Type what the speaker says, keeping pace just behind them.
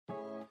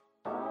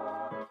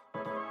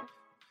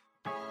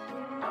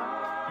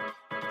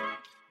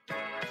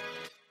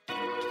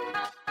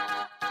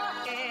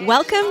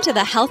Welcome to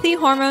the Healthy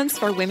Hormones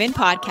for Women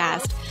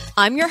podcast.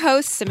 I'm your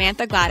host,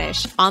 Samantha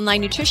Gladish,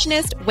 online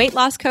nutritionist, weight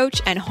loss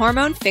coach, and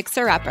hormone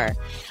fixer-upper.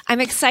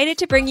 I'm excited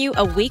to bring you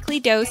a weekly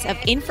dose of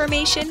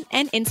information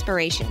and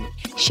inspiration,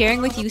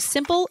 sharing with you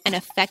simple and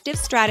effective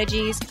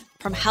strategies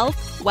from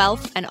health,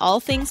 wealth, and all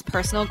things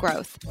personal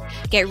growth.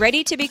 Get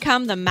ready to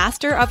become the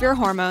master of your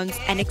hormones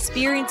and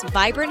experience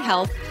vibrant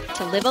health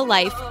to live a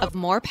life of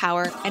more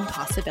power and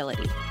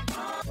possibility.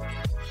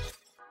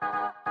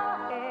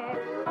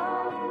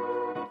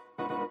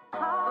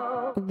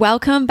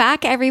 Welcome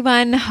back,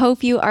 everyone.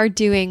 Hope you are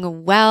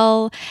doing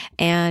well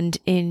and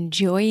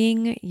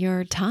enjoying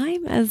your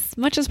time as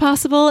much as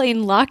possible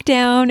in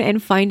lockdown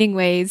and finding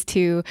ways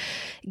to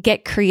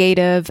get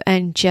creative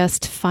and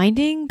just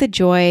finding the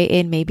joy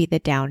in maybe the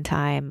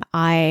downtime.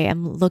 I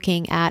am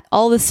looking at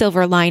all the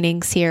silver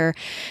linings here,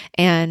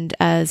 and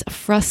as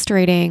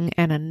frustrating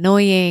and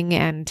annoying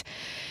and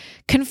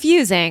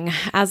confusing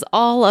as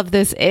all of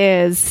this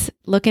is,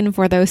 looking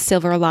for those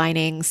silver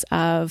linings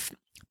of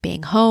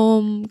being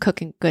home,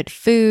 cooking good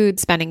food,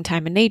 spending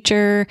time in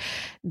nature,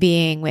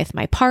 being with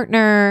my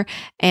partner,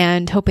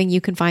 and hoping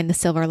you can find the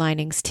silver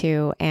linings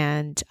too.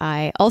 And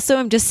I also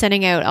am just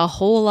sending out a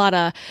whole lot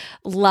of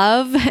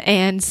love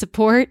and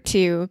support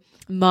to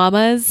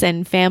mamas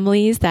and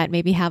families that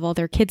maybe have all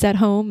their kids at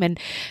home, and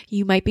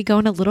you might be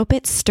going a little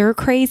bit stir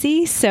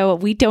crazy. So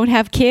we don't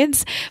have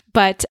kids,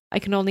 but I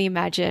can only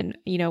imagine,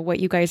 what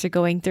you guys are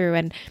going through,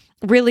 and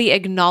really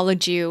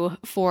acknowledge you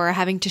for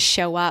having to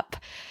show up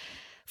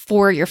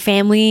for your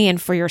family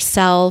and for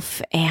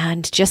yourself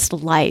and just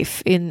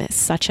life in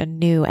such a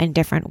new and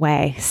different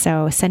way.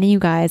 So sending you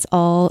guys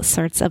all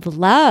sorts of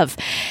love.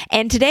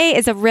 And today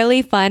is a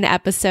really fun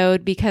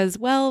episode because,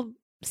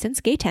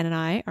 since Gaetan and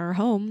I are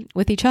home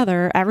with each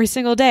other every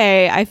single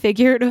day, I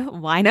figured,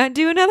 why not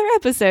do another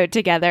episode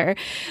together?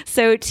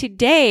 So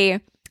today,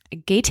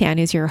 Gaetan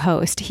is your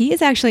host. He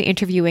is actually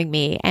interviewing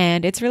me,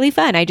 and it's really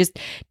fun. I just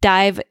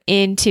dive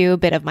into a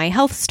bit of my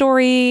health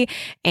story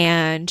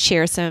and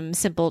share some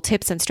simple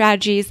tips and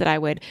strategies that I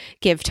would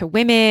give to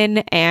women.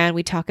 And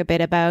we talk a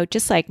bit about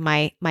just like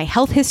my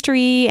health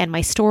history and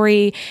my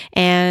story.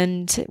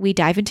 And we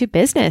dive into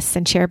business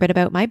and share a bit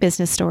about my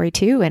business story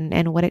too,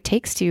 and what it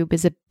takes to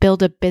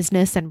build a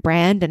business and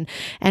brand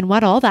and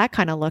what all that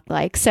kind of looked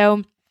like.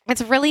 So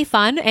it's really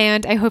fun,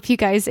 and I hope you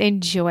guys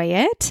enjoy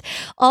it.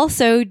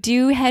 Also,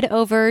 do head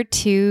over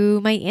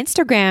to my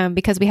Instagram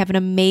because we have an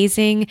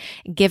amazing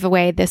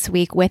giveaway this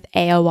week with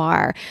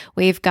AOR.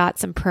 We've got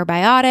some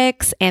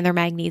probiotics and their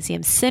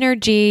magnesium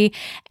synergy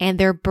and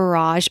their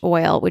Barrage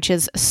oil, which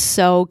is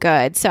so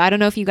good. So I don't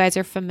know if you guys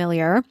are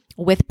familiar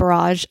with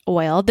Barrage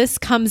oil. This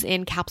comes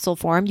in capsule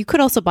form. You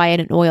could also buy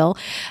it in oil,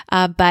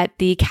 but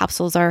the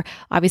capsules are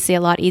obviously a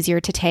lot easier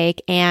to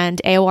take.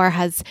 And AOR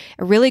has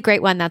a really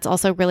great one that's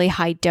also really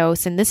high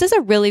dose. And this is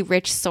a really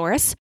rich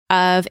source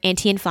of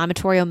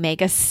anti-inflammatory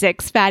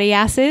omega-6 fatty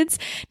acids.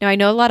 Now, I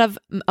know a lot of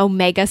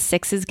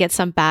omega-6s get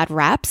some bad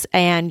reps,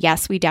 and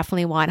yes, we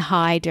definitely want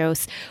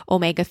high-dose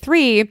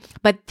omega-3,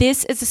 but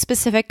this is a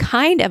specific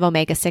kind of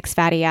omega-6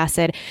 fatty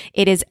acid.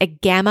 It is a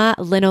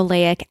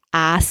gamma-linoleic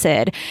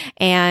acid,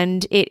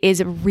 and it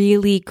is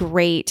really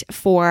great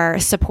for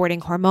supporting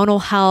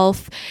hormonal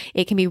health.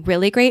 It can be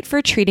really great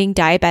for treating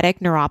diabetic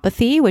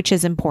neuropathy, which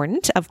is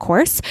important, of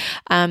course.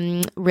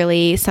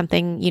 Really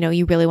something,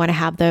 you really want to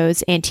have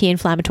those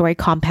anti-inflammatory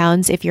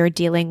compounds if you're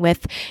dealing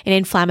with an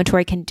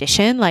inflammatory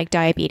condition like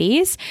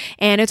diabetes.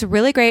 And it's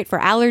really great for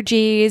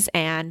allergies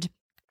and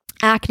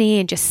acne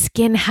and just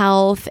skin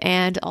health,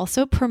 and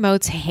also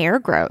promotes hair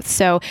growth.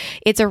 So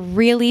it's a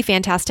really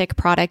fantastic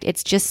product.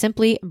 It's just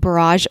simply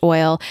Barrage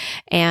oil,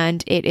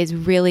 and it is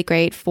really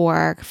great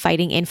for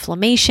fighting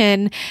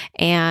inflammation,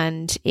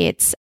 and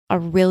it's a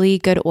really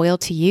good oil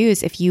to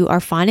use if you are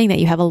finding that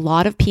you have a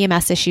lot of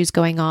PMS issues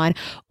going on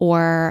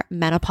or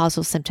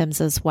menopausal symptoms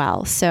as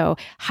well. So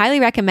highly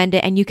recommend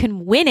it, and you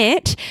can win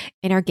it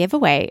in our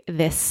giveaway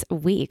this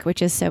week,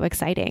 which is so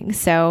exciting.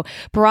 So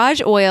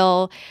Barrage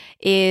oil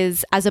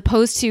is, as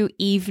opposed to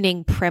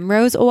evening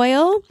primrose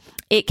oil,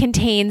 it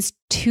contains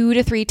 2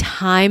 to 3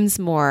 times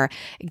more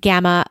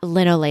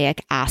gamma-linoleic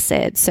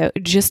acid. So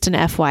just an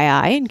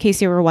FYI, in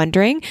case you were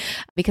wondering,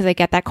 because I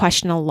get that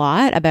question a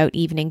lot about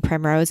evening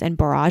primrose and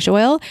Barrage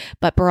oil,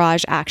 but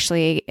Barrage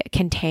actually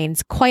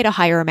contains quite a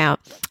higher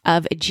amount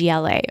of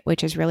GLA,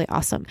 which is really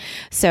awesome.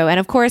 So, and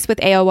of course with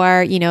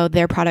AOR,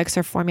 their products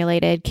are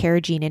formulated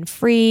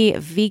carrageenan-free,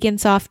 vegan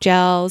soft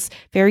gels,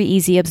 very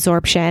easy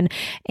absorption,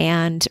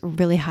 and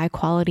really high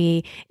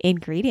quality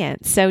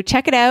ingredients. So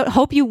check it out.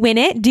 Hope you win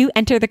it. Do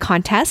enter the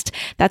contest.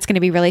 That's going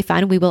to be really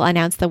fun. We will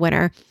announce the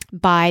winner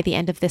by the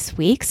end of this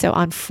week, so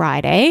on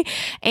Friday.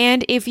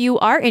 And if you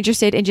are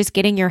interested in just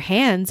getting your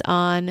hands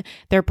on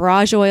their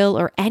Barrage oil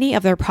or any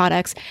of their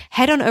products,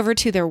 head on over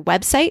to their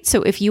website.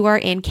 So if you are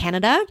in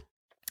Canada,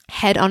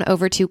 head on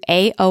over to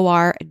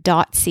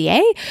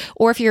aor.ca,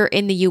 or if you're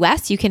in the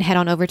US, you can head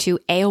on over to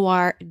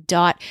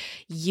aor.us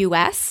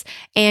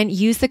and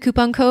use the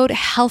coupon code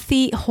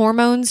Healthy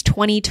Hormones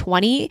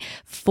 2020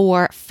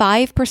 for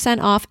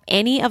 5% off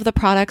any of the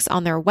products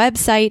on their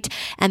website.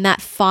 And that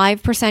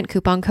 5%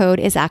 coupon code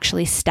is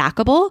actually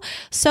stackable.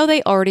 So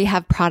they already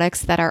have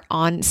products that are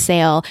on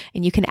sale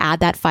and you can add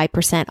that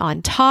 5%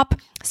 on top.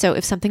 So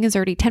if something is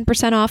already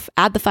 10% off,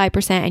 add the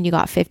 5% and you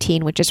got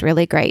 15, which is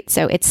really great.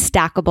 So it's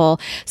stackable.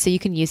 So you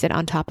can use it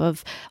on top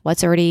of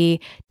what's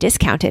already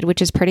discounted,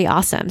 which is pretty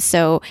awesome.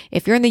 So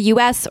if you're in the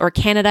US or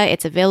Canada,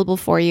 it's available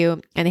for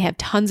you and they have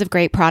tons of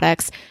great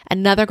products.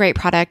 Another great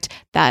product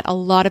that a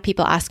lot of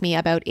people ask me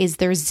about is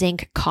their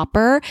zinc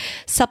copper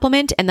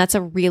supplement. And that's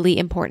a really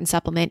important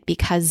supplement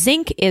because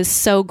zinc is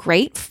so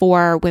great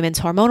for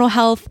women's hormonal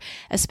health,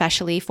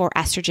 especially for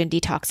estrogen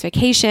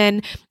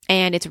detoxification.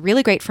 And it's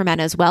really great for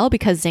men as well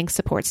because zinc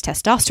supports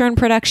testosterone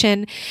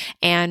production.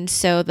 And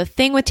so the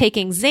thing with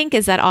taking zinc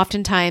is that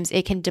oftentimes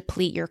it can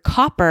deplete your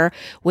copper,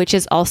 which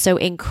is also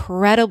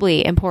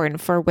incredibly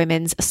important for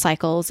women's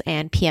cycles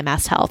and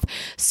PMS health.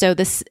 So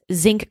this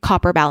zinc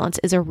copper balance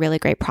is a really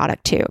great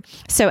product too.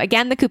 So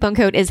again, the coupon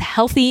code is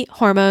Healthy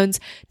Hormones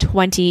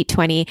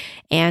 2020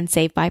 and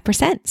save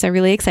 5%. So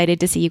really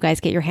excited to see you guys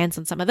get your hands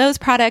on some of those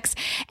products.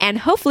 And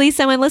hopefully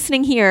someone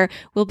listening here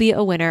will be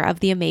a winner of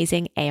the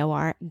amazing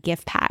AOR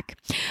gift pack.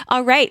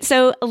 All right,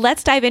 so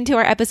let's dive into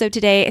our episode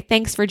today.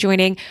 Thanks for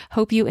joining.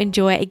 Hope you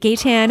enjoy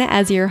Gaytan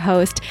as your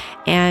host,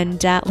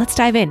 and let's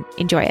dive in.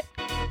 Enjoy it.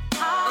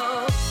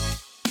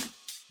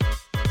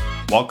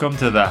 Welcome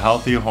to the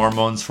Healthy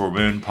Hormones for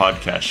Women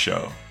podcast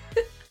show.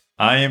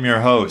 I am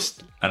your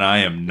host, and I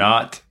am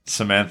not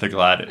Samantha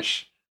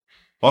Gladish.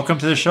 Welcome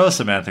to the show,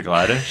 Samantha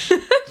Gladish.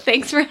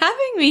 Thanks for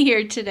having me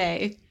here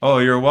today. Oh,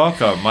 you're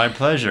welcome. My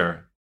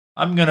pleasure.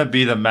 I'm going to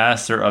be the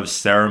master of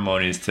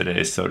ceremonies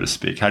today, so to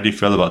speak. How do you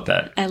feel about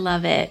that? I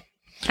love it.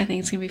 I think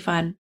it's going to be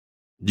fun.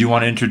 Do you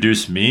want to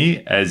introduce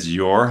me as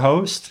your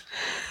host?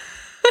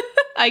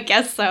 I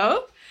guess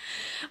so.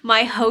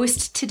 My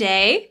host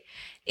today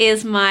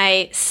is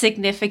my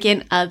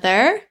significant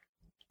other,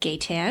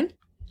 Gaytan.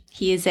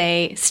 He is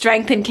a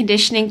strength and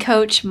conditioning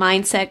coach,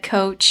 mindset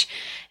coach,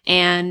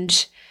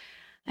 and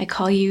I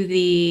call you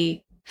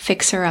the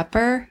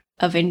fixer-upper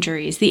of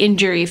injuries, the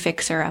injury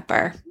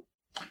fixer-upper.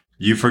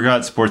 You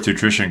forgot sports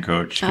nutrition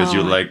coach because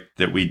you like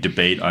that we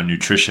debate on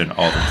nutrition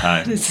all the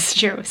time. This is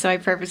true. So I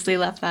purposely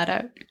left that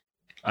out.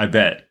 I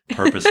bet.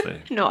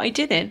 Purposely. No, I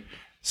didn't.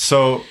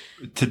 So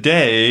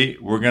today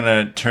we're going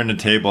to turn the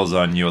tables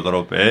on you a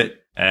little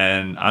bit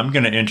and I'm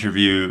going to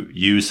interview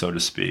you, so to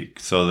speak,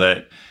 so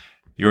that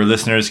your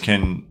listeners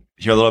can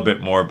hear a little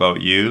bit more about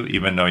you,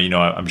 even though,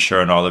 I'm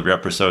sure in all of your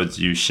episodes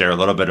you share a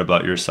little bit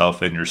about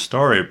yourself and your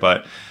story.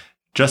 But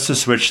just to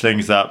switch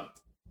things up,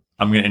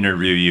 I'm going to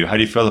interview you. How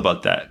do you feel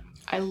about that?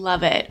 I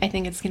love it. I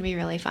think it's going to be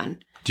really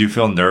fun. Do you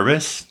feel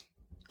nervous?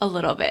 A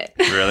little bit.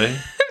 Really?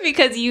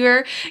 Because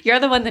you're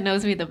the one that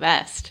knows me the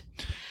best.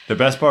 The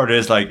best part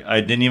is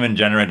I didn't even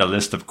generate a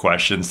list of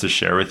questions to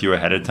share with you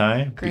ahead of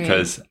time. Great.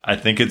 Because I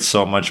think it's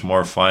so much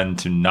more fun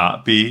to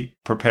not be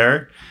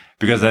prepared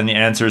because then the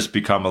answers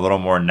become a little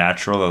more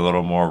natural, a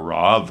little more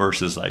raw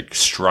versus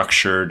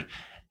structured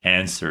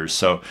answers.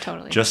 So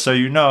totally. Just so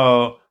you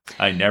know,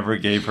 I never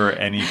gave her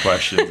any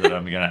questions that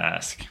I'm going to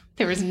ask.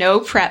 There was no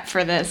prep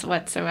for this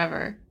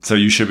whatsoever. So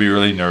you should be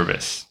really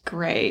nervous.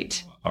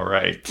 Great. All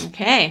right.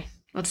 Okay.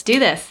 Let's do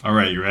this. All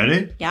right. You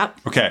ready? Yep.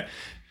 Okay.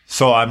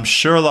 So I'm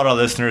sure a lot of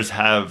listeners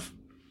have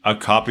a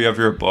copy of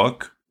your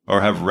book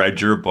or have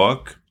read your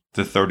book,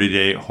 The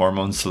 30-Day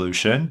Hormone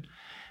Solution.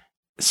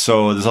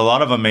 So there's a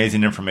lot of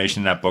amazing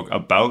information in that book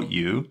about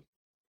you.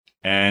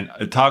 And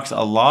it talks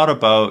a lot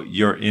about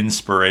your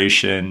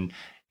inspiration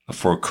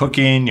for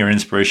cooking, your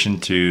inspiration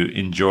to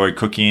enjoy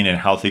cooking and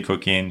healthy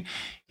cooking.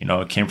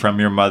 It came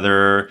from your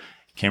mother,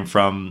 came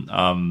from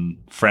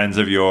friends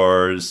of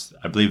yours,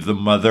 I believe the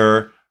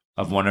mother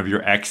of one of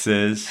your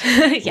exes,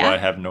 yeah. Who I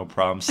have no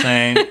problem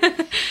saying.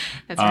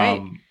 That's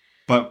right.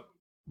 But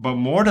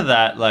more to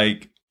that,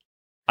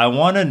 I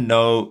want to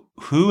know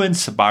who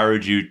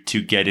inspired you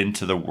to get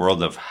into the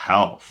world of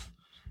health.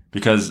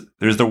 Because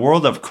there's the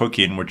world of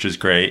cooking, which is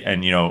great.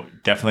 And,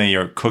 definitely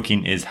your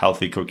cooking is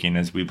healthy cooking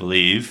as we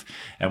believe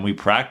and we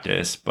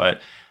practice.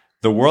 But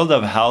the world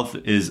of health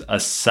is a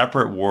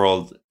separate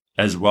world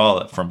as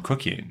well from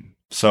cooking.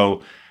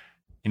 So,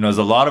 there's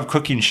a lot of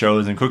cooking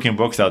shows and cooking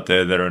books out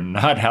there that are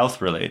not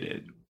health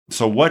related.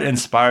 So what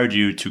inspired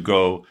you to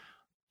go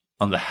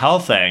on the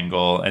health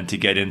angle and to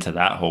get into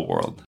that whole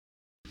world?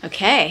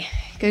 Okay,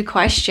 good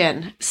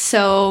question.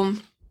 So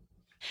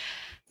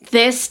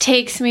this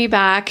takes me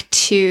back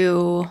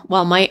to,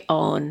 my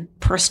own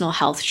personal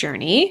health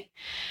journey.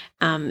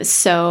 In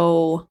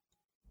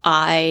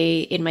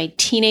my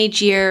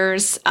teenage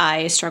years,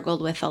 I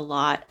struggled with a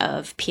lot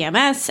of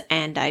PMS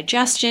and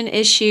digestion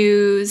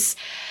issues.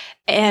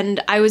 And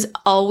I was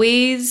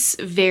always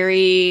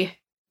very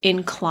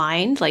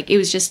inclined, it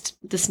was just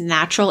this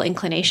natural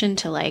inclination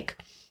to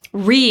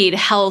read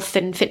health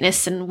and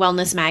fitness and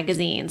wellness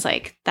magazines.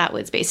 Like that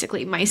was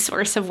basically my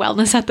source of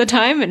wellness at the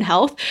time, and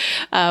health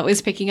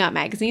was picking up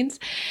magazines.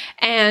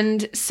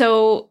 And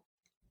so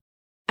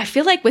I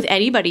feel like with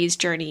anybody's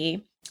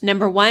journey,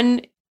 number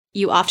one,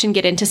 you often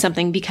get into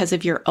something because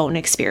of your own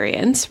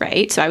experience,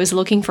 right? So I was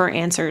looking for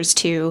answers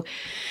to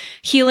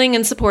healing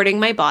and supporting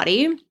my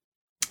body.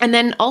 And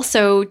then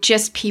also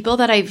just people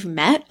that I've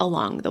met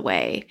along the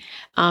way.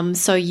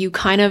 So you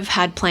kind of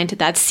had planted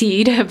that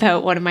seed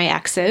about one of my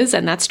exes,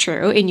 and that's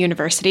true, in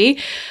university.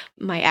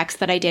 My ex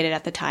that I dated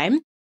at the time,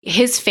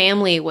 his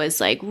family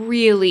was like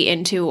really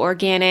into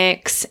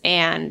organics,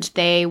 and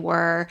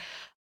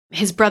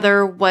his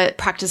brother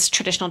practiced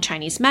traditional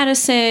Chinese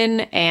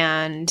medicine,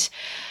 and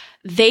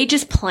they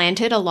just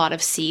planted a lot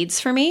of seeds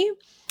for me.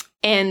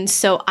 And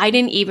so I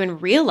didn't even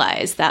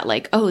realize that,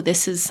 like, oh,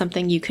 this is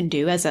something you can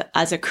do as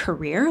a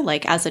career,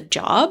 like as a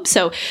job.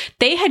 So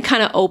they had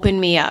kind of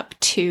opened me up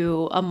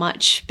to a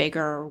much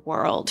bigger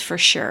world for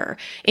sure.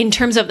 In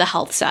terms of the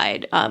health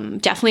side,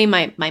 definitely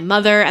my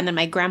mother and then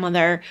my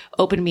grandmother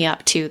opened me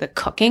up to the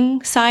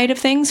cooking side of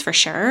things for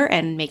sure,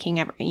 and making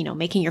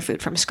your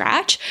food from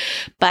scratch.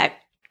 But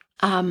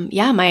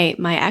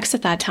my ex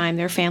at that time,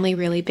 their family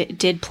really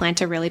did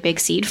plant a really big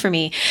seed for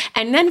me.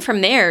 And then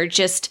from there,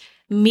 just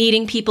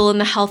meeting people in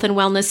the health and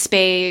wellness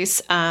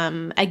space,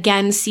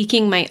 again,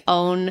 seeking my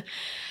own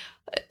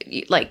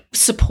like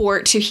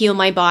support to heal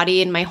my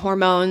body and my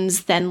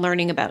hormones, then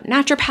learning about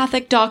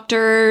naturopathic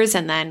doctors,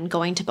 and then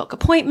going to book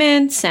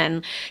appointments.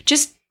 And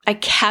just, I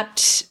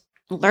kept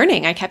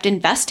learning, I kept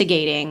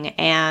investigating,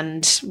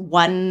 and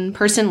one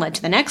person led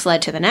to the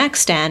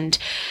next. And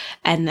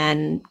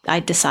then I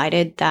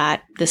decided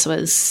that this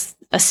was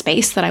a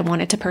space that I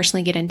wanted to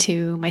personally get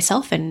into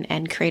myself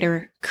and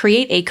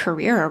create a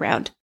career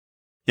around.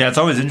 Yeah, it's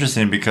always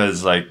interesting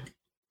because, like,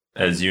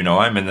 as you know,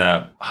 I'm in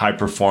the high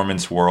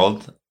performance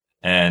world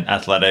and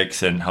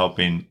athletics and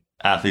helping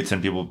athletes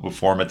and people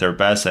perform at their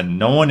best. And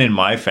no one in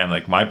my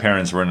family, like my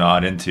parents, were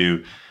not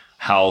into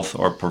health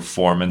or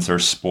performance or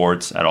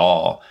sports at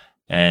all.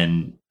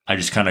 And I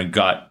just kind of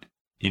got,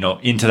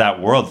 into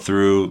that world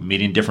through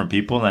meeting different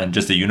people, and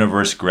just the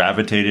universe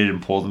gravitated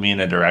and pulled me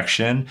in a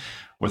direction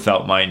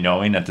without my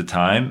knowing at the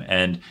time.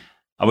 And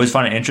I always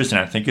find it interesting.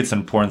 I think it's an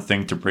important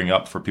thing to bring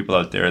up for people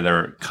out there that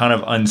are kind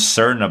of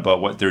uncertain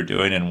about what they're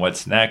doing and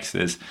what's next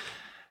is,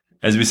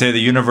 as we say, the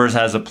universe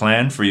has a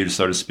plan for you,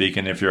 so to speak.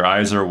 And if your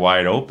eyes are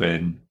wide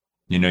open,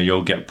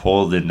 you'll get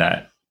pulled in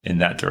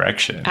that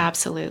direction.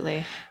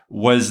 Absolutely.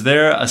 Was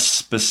there a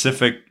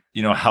specific,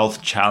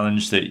 health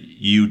challenge that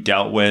you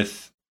dealt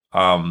with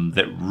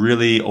that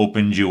really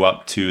opened you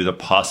up to the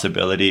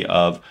possibility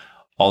of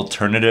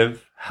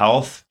alternative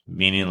health,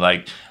 meaning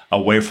like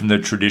away from the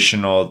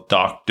traditional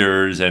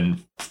doctors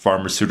and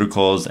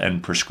pharmaceuticals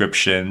and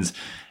prescriptions,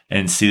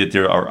 and see that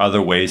there are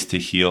other ways to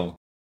heal?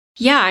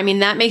 Yeah, I mean,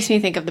 that makes me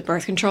think of the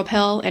birth control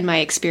pill and my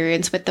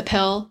experience with the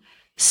pill.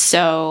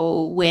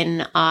 So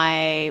when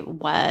I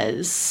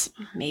was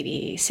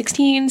maybe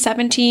 16,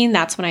 17,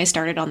 that's when I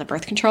started on the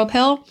birth control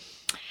pill.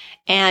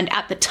 And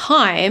at the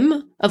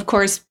time, of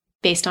course,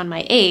 based on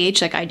my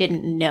age, like I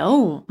didn't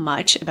know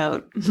much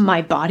about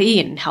my body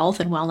and health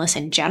and wellness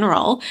in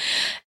general.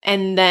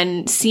 And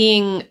then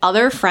seeing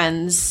other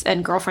friends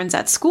and girlfriends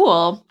at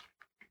school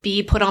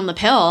be put on the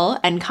pill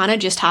and kind of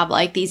just have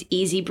like these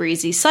easy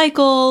breezy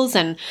cycles,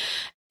 and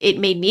it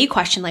made me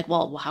question, like,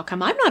 well, how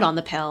come I'm not on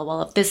the pill?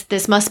 Well, if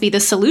this must be the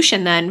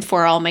solution then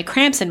for all my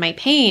cramps and my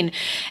pain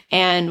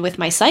and with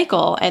my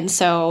cycle. And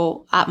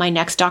so at my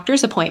next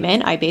doctor's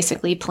appointment, I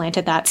basically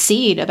planted that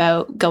seed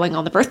about going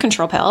on the birth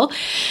control pill.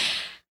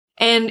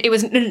 And it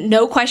was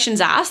no questions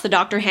asked. The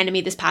doctor handed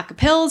me this pack of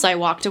pills. I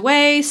walked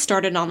away,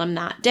 started on them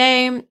that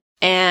day.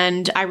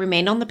 And I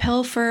remained on the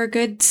pill for a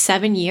good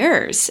 7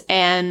 years,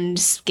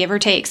 and give or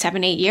take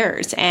 7-8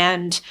 years.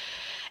 And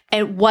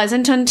it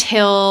wasn't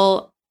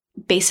until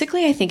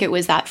basically, I think it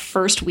was that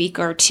first week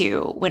or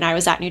two when I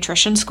was at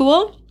nutrition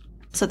school.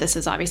 So this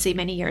is obviously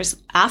many years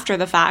after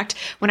the fact.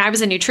 When I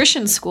was in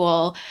nutrition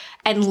school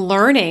and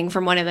learning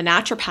from one of the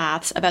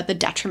naturopaths about the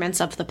detriments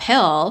of the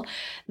pill,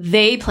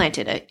 they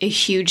planted a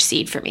huge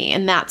seed for me.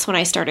 And that's when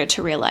I started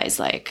to realize,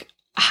 like,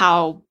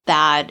 how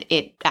bad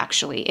it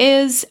actually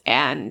is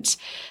and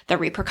the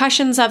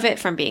repercussions of it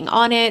from being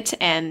on it.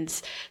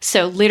 And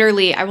so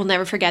literally, I will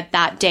never forget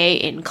that day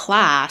in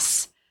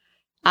class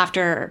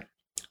after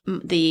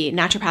the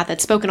naturopath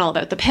had spoken all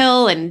about the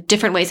pill and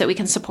different ways that we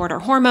can support our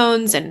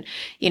hormones and,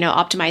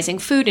 optimizing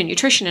food and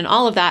nutrition and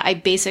all of that. I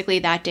basically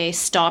that day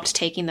stopped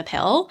taking the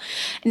pill.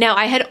 Now,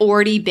 I had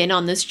already been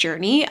on this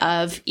journey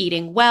of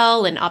eating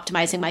well and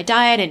optimizing my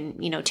diet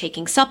and,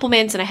 taking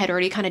supplements. And I had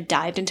already kind of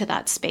dived into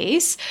that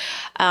space.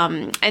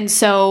 And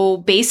so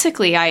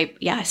basically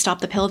I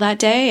stopped the pill that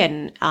day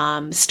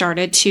and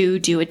started to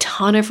do a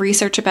ton of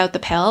research about the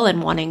pill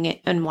and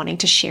wanting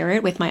to share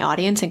it with my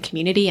audience and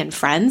community and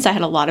friends. I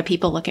had a lot of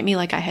people look at me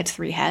like I had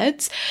 3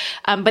 heads.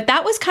 But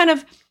that was kind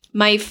of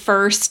my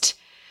first,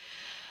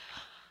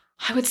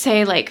 I would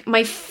say like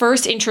my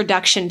first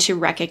introduction to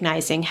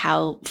recognizing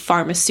how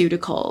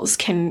pharmaceuticals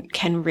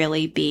can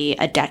really be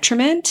a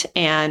detriment.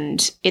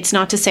 And it's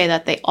not to say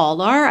that they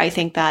all are. I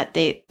think that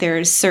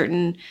there's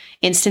certain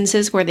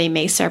instances where they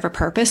may serve a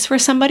purpose for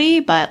somebody,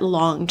 but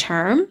long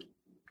term,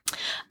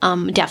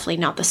 definitely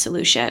not the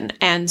solution.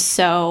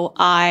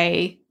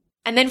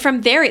 And then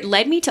from there, it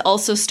led me to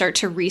also start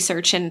to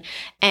research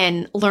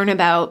and learn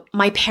about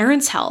my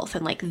parents' health.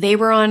 And like they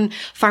were on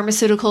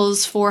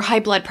pharmaceuticals for high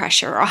blood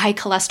pressure or high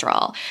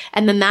cholesterol.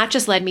 And then that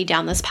just led me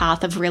down this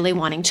path of really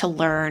wanting to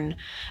learn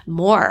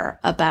more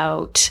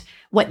about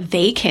what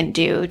they can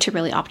do to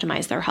really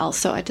optimize their health.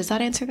 So does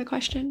that answer the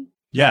question?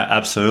 Yeah,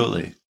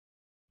 absolutely.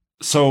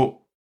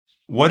 So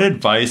what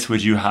advice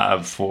would you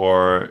have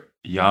for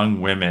young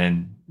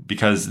women?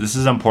 Because this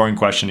is an important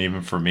question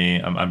even for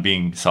me. I'm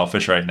being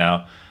selfish right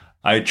now.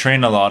 I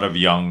train a lot of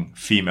young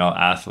female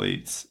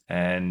athletes,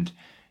 and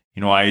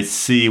I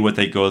see what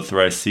they go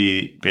through. I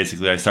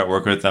start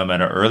working with them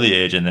at an early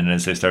age, and then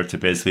as they start to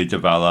basically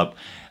develop,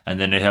 and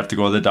then they have to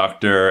go to the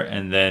doctor,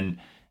 and then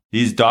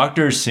these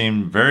doctors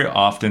seem very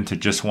often to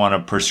just want to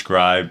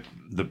prescribe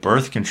the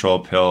birth control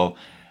pill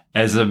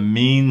as a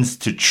means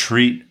to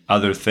treat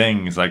other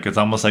things. Like it's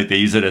almost like they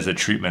use it as a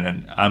treatment.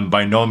 And I'm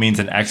by no means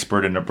an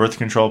expert in a birth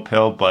control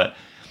pill, but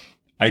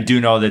I do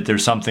know that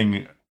there's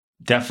something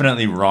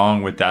definitely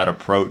wrong with that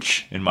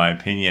approach, in my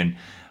opinion.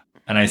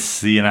 And I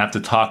have to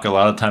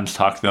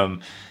talk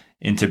them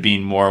into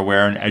being more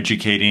aware and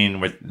educating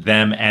with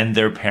them and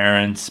their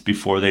parents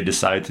before they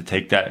decide to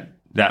take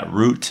that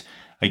route.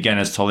 Again,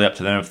 it's totally up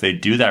to them if they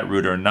do that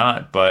route or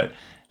not.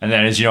 And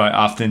then, as you know, I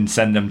often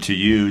send them to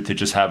you to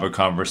just have a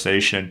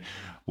conversation.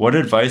 What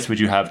advice would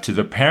you have to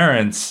the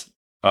parents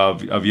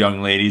of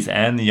young ladies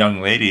and the young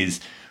ladies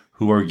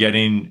who are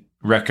getting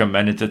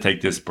recommended to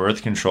take this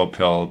birth control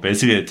pill,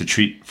 basically to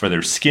treat for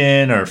their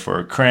skin or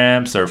for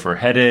cramps or for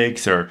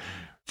headaches or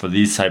for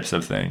these types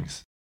of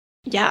things?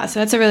 Yeah, so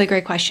that's a really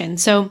great question.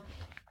 So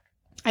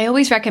I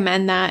always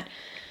recommend that,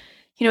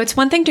 it's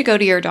one thing to go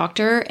to your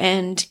doctor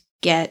and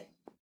get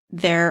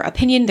their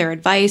opinion, their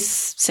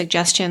advice,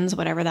 suggestions,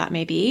 whatever that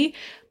may be,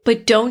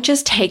 but don't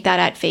just take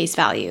that at face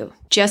value.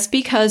 Just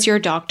because your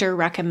doctor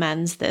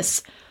recommends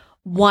this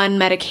one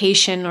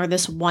medication or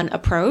this one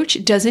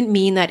approach doesn't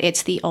mean that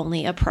it's the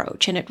only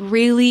approach. And it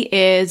really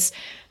is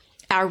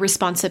our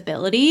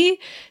responsibility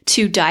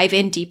to dive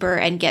in deeper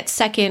and get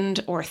second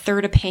or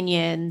third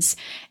opinions.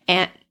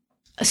 And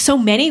so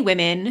many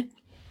women,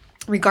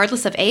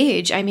 regardless of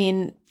age,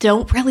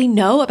 don't really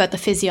know about the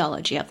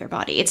physiology of their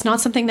body. It's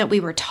not something that we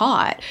were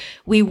taught.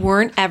 We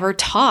weren't ever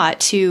taught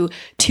to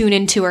tune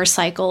into our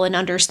cycle and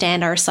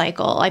understand our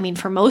cycle.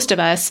 For most of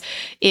us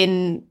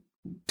in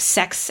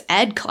sex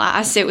ed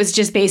class, it was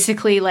just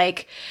basically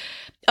like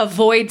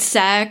avoid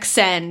sex,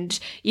 and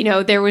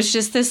there was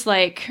just this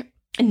like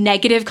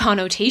negative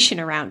connotation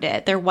around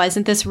it. There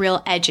wasn't this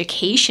real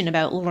education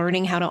about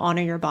learning how to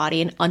honor your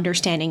body and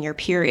understanding your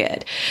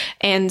period.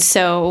 And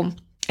so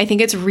I think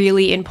it's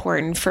really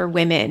important for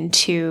women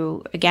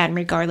to, again,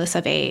 regardless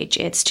of age,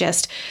 it's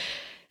just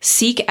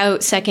seek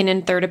out second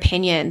and third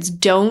opinions.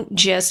 Don't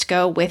just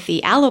go with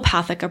the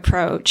allopathic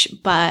approach,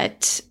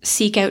 but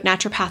seek out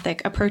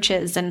naturopathic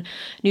approaches and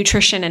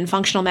nutrition and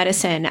functional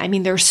medicine.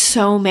 There's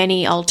so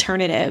many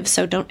alternatives.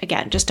 So don't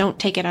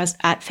take it as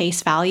at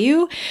face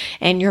value.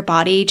 And your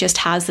body just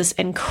has this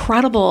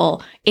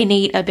incredible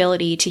innate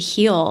ability to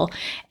heal.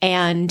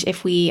 And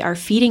if we are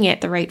feeding it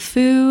the right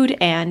food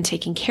and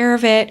taking care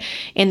of it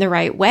in the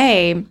right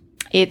way,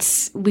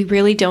 we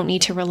really don't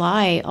need to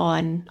rely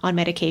on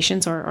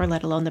medications or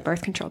let alone the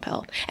birth control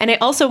pill. And I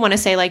also want to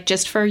say, like,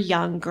 just for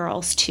young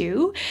girls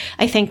too,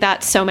 I think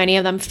that so many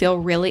of them feel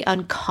really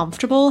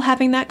uncomfortable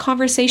having that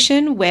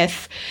conversation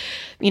with,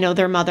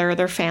 their mother or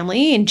their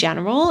family in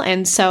general.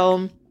 And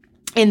so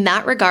in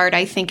that regard,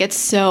 I think it's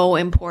so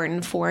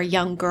important for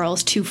young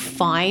girls to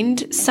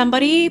find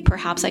somebody,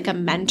 perhaps like a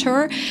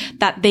mentor,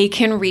 that they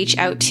can reach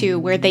out to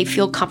where they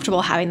feel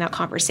comfortable having that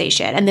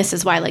conversation. And this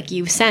is why, like,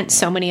 you've sent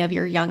so many of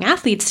your young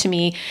athletes to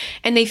me,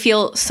 and they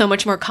feel so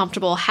much more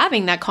comfortable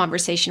having that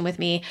conversation with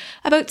me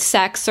about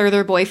sex or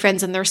their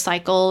boyfriends and their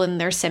cycle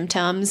and their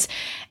symptoms.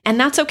 And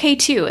that's okay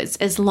too,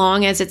 as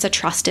long as it's a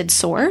trusted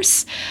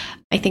source.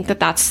 I think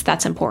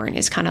that's important,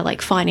 is kind of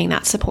like finding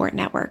that support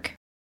network.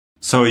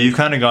 So you've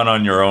kind of gone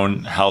on your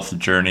own health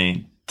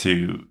journey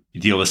to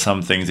deal with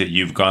some things that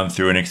you've gone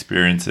through and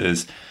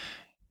experiences.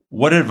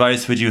 What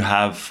advice would you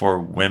have for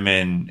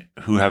women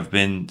who have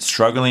been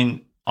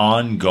struggling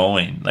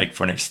ongoing, like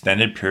for an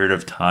extended period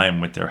of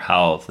time with their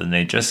health, and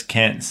they just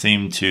can't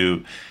seem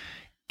to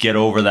get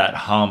over that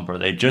hump, or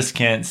they just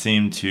can't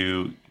seem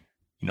to,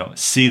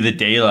 see the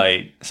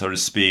daylight, so to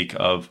speak,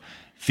 of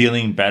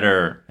feeling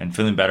better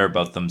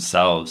about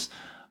themselves?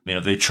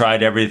 They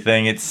tried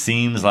everything, it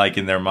seems like,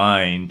 in their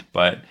mind,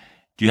 but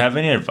do you have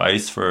any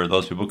advice for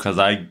those people? Because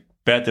I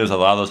bet there's a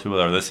lot of those people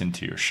that are listening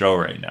to your show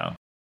right now.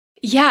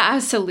 Yeah,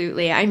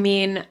 absolutely.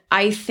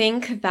 I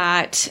think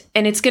that,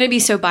 and it's going to be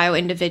so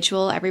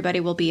bio-individual, everybody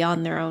will be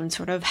on their own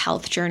sort of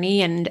health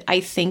journey. And I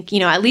think,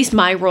 at least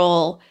my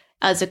role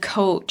as a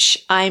coach,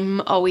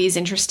 I'm always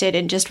interested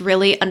in just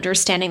really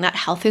understanding that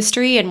health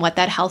history and what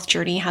that health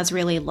journey has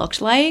really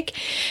looked like.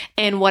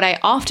 And what I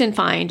often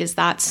find is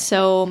that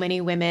so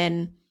many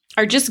women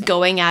are just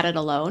going at it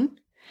alone,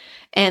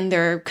 and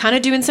they're kind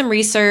of doing some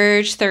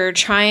research. They're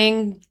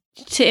trying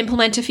to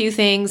implement a few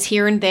things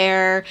here and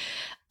there.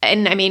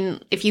 And I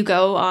mean, if you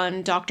go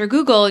on Dr.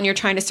 Google and you're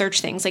trying to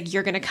search things, like,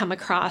 you're going to come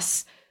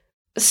across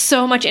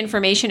so much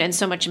information and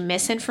so much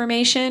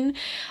misinformation.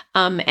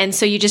 And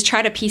so you just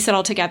try to piece it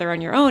all together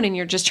on your own, and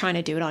you're just trying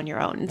to do it on your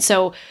own. And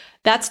so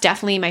that's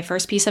definitely my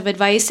first piece of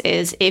advice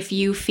is, if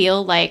you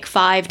feel like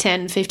 5,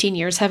 10, 15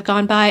 years have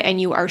gone by and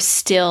you are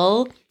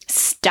still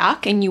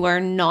stuck and you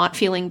are not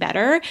feeling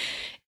better,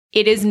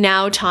 it is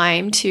now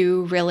time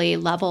to really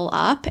level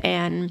up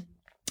and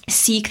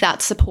seek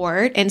that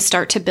support and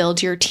start to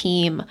build your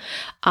team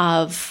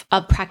of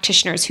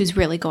practitioners who's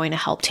really going to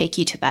help take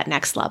you to that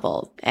next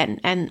level. And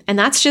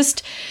that's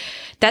just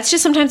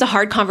sometimes a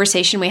hard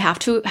conversation we have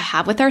to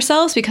have with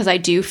ourselves, because I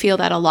do feel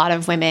that a lot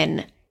of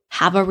women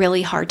have a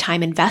really hard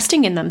time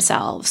investing in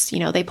themselves. You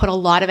know, they put a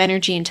lot of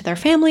energy into their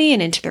family and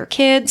into their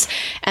kids,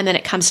 and then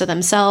it comes to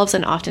themselves,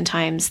 and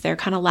oftentimes they're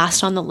kind of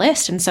last on the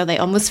list. And so they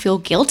almost feel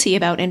guilty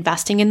about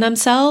investing in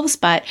themselves.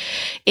 But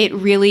it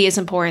really is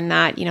important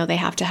that, you know, they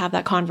have to have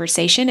that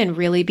conversation and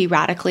really be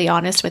radically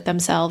honest with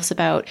themselves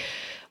about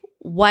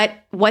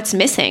what's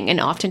missing. And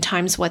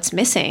oftentimes what's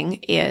missing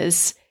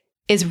is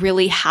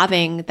really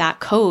having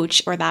that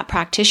coach or that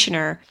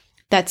practitioner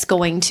that's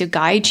going to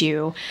guide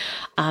you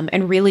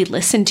and really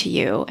listen to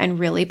you and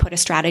really put a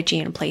strategy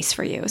in place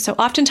for you. So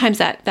oftentimes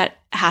that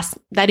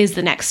is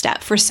the next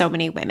step for so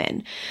many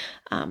women.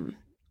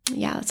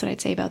 Yeah, that's what I'd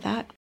say about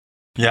that.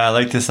 Yeah, I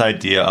like this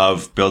idea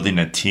of building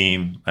a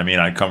team. I mean,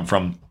 I come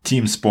from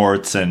team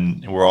sports,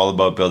 and we're all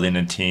about building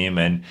a team.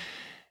 And,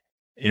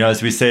 you know,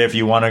 as we say, if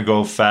you want to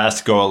go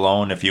fast, go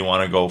alone. If you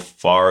want to go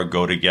far,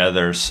 go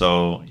together.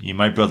 So you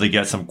might be able to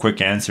get some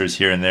quick answers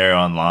here and there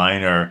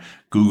online or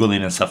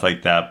Googling and stuff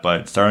like that.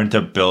 But starting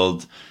to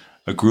build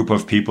a group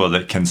of people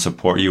that can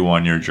support you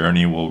on your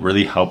journey will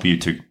really help you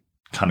to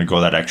kind of go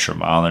that extra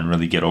mile and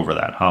really get over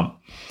that hump.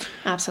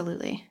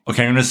 Absolutely.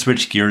 Okay, I'm going to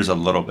switch gears a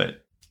little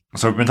bit.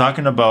 So we've been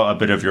talking about a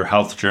bit of your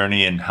health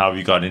journey and how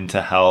you got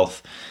into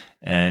health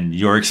and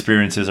your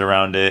experiences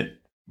around it.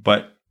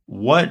 But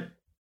what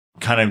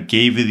kind of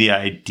gave you the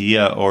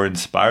idea or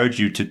inspired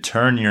you to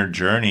turn your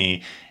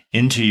journey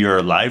into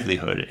your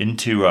livelihood,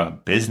 into a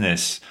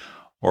business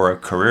or a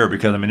career?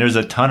 Because I mean, there's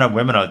a ton of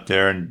women out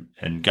there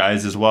and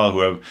guys as well who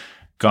have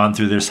gone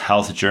through this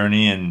health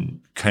journey and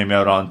came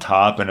out on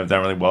top and have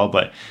done really well,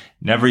 but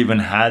never even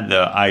had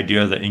the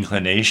idea, the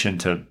inclination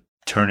to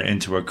turn it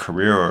into a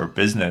career or a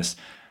business.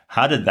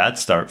 How did that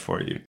start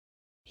for you?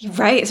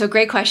 Right. So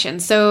great question.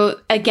 So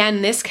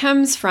again, this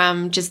comes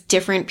from just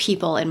different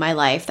people in my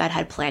life that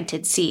had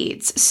planted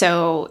seeds.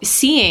 So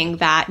seeing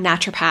that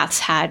naturopaths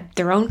had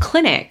their own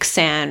clinics,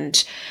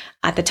 and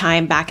at the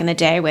time back in the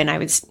day when I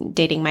was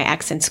dating my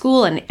ex in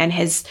school, and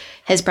his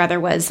brother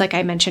was, like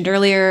I mentioned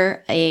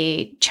earlier,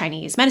 a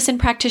Chinese medicine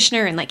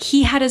practitioner, and like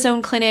he had his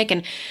own clinic.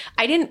 And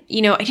I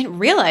didn't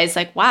realize,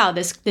 like, wow,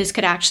 this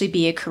could actually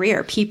be a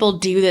career. People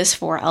do this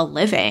for a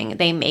living.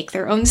 They make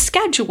their own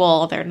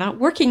schedule. They're not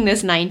working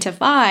this 9 to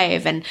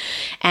 5,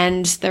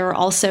 and they're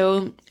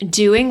also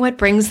doing what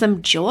brings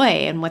them joy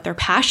and what they're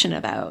passionate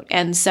about.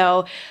 And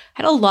so I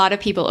had a lot of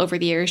people over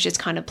the years just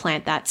kind of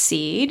plant that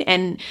seed.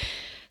 And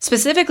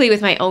specifically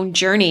with my own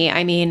journey,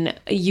 I mean,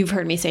 you've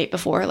heard me say it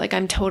before, like,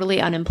 I'm totally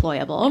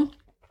unemployable.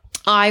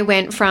 I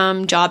went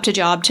from job to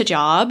job to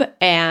job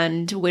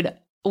and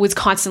was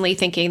constantly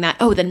thinking that,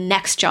 oh, the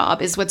next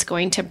job is what's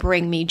going to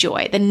bring me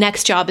joy. The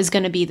next job is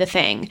going to be the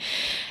thing.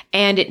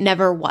 And it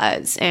never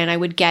was. And I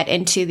would get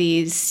into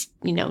these,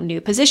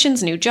 new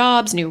positions, new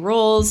jobs, new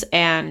roles,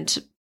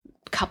 and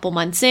couple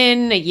months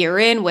in, a year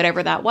in,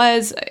 whatever that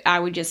was, I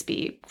would just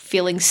be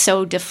feeling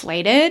so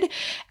deflated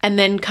and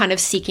then kind of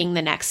seeking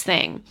the next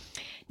thing.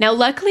 Now,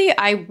 luckily,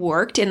 I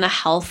worked in the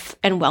health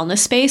and wellness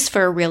space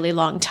for a really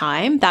long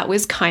time. That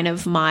was kind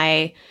of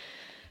my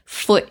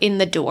foot in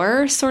the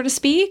door, so to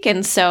speak.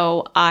 And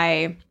so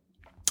I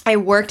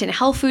worked in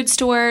health food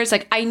stores.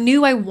 Like, I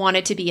knew I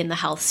wanted to be in the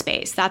health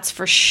space, that's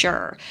for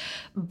sure.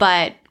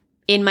 But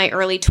in my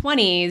early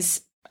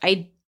 20s,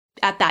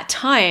 at that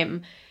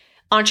time,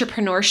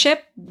 entrepreneurship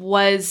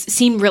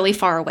seemed really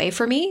far away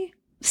for me.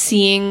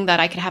 Seeing that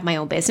I could have my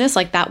own business,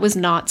 like, that was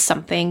not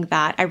something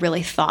that I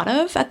really thought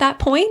of at that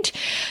point.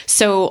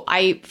 So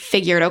I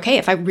figured, okay,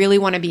 if I really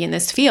want to be in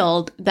this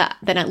field,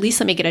 then at least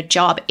let me get a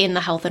job in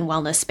the health and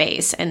wellness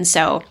space. And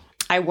so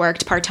I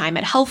worked part-time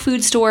at health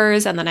food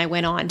stores, and then I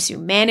went on to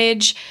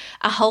manage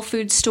a health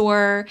food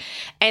store.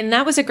 And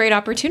that was a great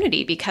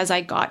opportunity because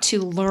I got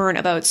to learn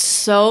about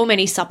so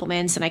many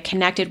supplements, and I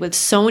connected with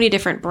so many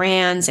different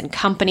brands and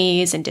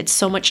companies and did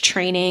so much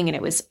training, and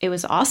it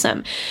was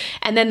awesome.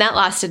 And then that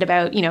lasted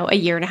about, a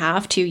year and a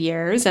half, 2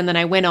 years. And then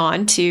I went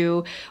on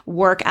to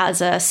work as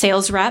a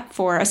sales rep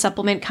for a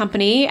supplement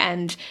company,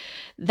 and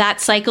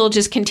that cycle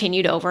just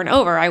continued over and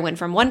over. I went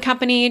from one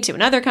company to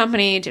another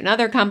company to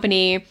another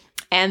company.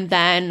 And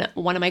then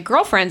one of my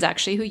girlfriends,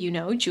 actually, who you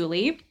know,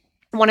 Julie,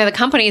 one of the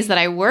companies that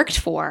I worked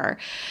for,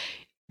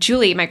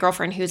 Julie, my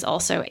girlfriend, who's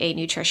also a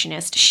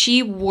nutritionist,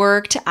 she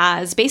worked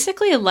as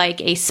basically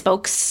like a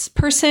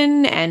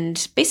spokesperson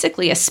and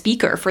basically a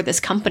speaker for this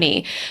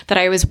company that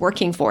I was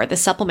working for, the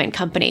supplement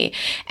company.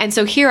 And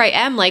so here I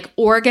am like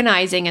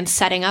organizing and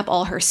setting up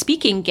all her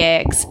speaking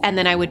gigs. And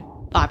then I would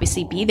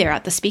obviously be there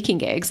at the speaking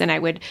gigs, and I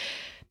would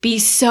be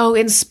so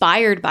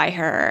inspired by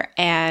her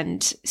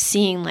and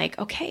seeing like,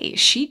 okay,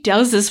 she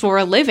does this for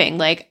a living.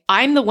 Like,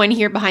 I'm the one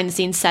here behind the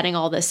scenes setting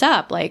all this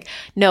up. Like,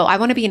 no, I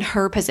want to be in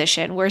her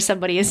position where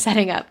somebody is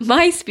setting up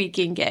my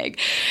speaking gig.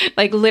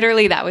 Like,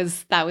 literally that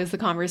was the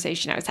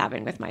conversation I was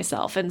having with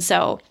myself. And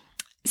so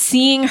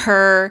seeing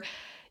her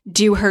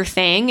do her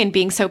thing and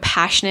being so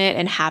passionate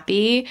and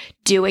happy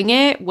doing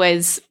it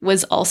was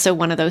also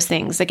one of those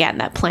things, again,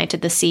 that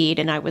planted the seed.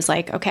 And I was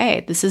like,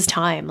 okay, this is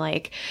time.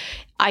 Like,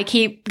 I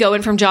keep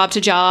going from job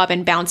to job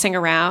and bouncing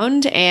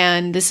around,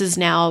 and this is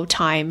now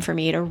time for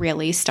me to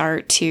really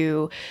start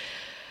to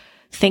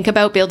think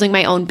about building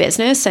my own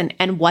business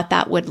and what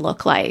that would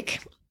look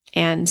like.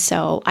 And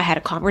so I had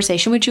a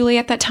conversation with Julie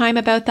at that time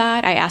about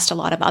that. I asked a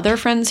lot of other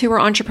friends who were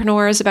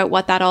entrepreneurs about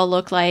what that all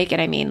looked like. And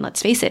I mean,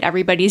 let's face it,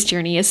 everybody's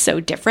journey is so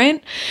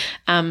different.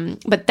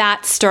 But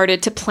that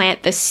started to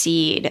plant the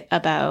seed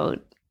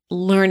about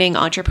learning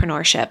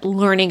entrepreneurship,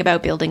 learning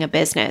about building a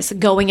business,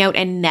 going out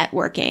and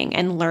networking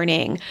and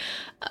learning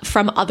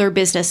from other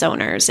business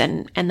owners.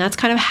 And that's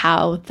kind of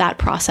how that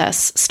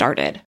process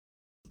started.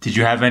 Did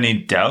you have any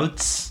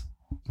doubts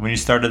when you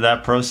started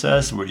that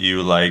process? Were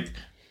you like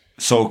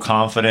so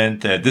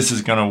confident that this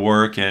is going to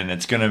work and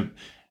it's going to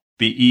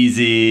be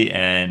easy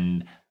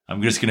and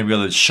I'm just going to be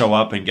able to show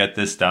up and get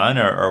this done?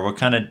 Or what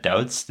kind of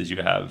doubts did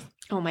you have?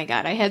 Oh my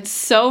God, I had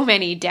so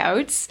many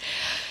doubts.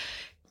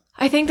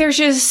 I think there's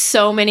just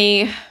so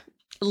many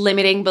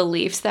limiting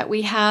beliefs that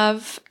we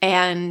have,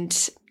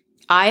 and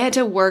I had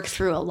to work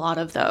through a lot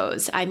of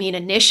those. I mean,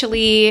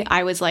 initially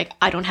I was like,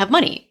 I don't have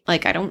money.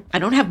 Like, I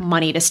don't have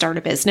money to start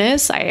a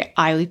business.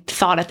 I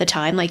thought at the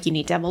time, like, you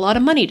need to have a lot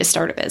of money to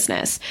start a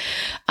business.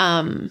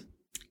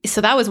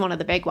 So that was one of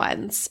the big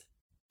ones.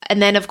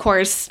 And then, of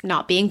course,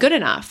 not being good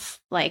enough.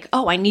 Like,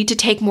 oh, I need to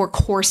take more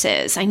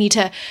courses. I need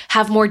to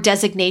have more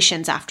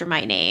designations after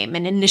my name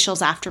and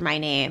initials after my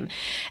name.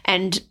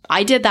 And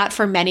I did that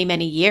for many,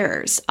 many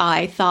years.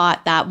 I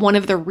thought that one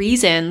of the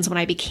reasons when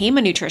I became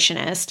a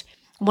nutritionist,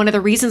 one of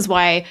the reasons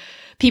why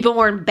people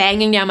weren't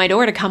banging down my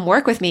door to come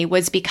work with me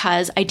was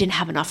because I didn't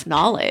have enough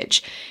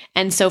knowledge.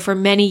 And so for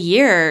many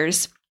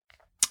years,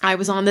 I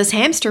was on this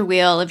hamster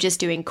wheel of just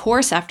doing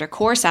course after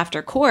course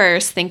after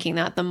course, thinking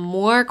that the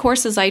more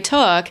courses I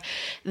took,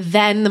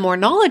 then the more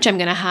knowledge I'm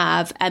going to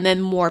have, and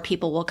then more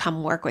people will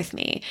come work with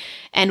me.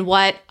 And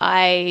what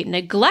I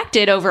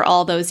neglected over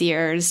all those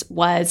years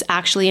was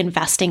actually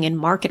investing in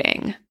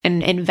marketing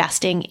and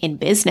investing in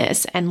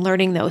business and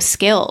learning those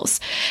skills.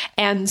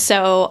 And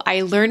so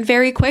I learned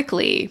very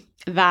quickly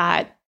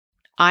that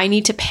I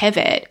need to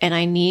pivot and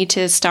I need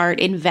to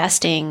start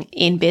investing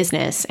in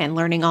business and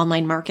learning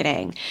online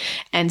marketing.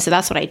 And so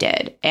that's what I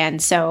did.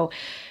 And so,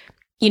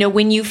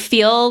 when you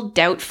feel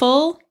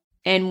doubtful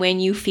and when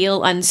you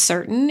feel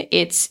uncertain,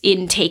 it's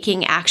in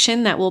taking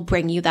action that will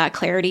bring you that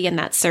clarity and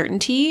that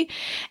certainty.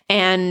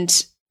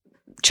 And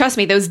trust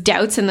me, those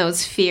doubts and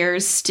those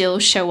fears still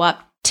show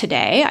up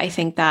today. I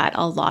think that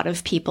a lot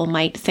of people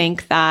might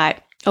think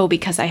that, oh,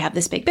 because I have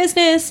this big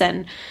business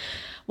and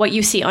what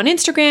you see on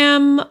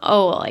Instagram,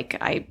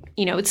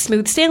 it's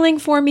smooth sailing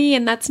for me.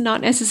 And that's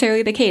not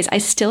necessarily the case. I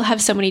still have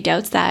so many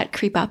doubts that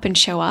creep up and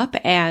show up,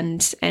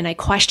 and I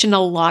question a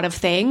lot of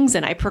things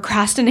and I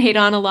procrastinate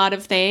on a lot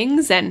of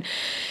things, and,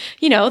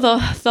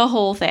 the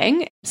whole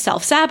thing,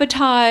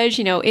 self-sabotage,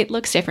 it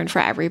looks different for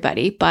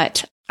everybody,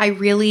 but I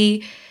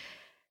really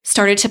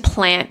started to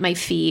plant my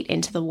feet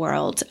into the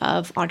world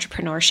of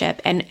entrepreneurship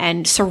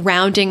and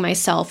surrounding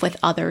myself with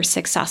other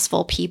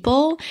successful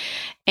people.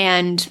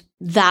 And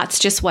that's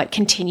just what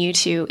continued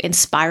to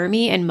inspire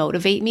me and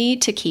motivate me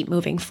to keep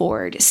moving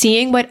forward.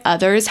 Seeing what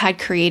others had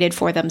created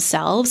for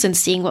themselves and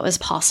seeing what was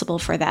possible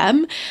for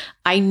them,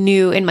 I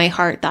knew in my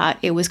heart that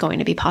it was going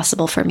to be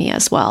possible for me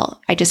as well.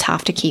 I just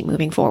have to keep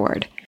moving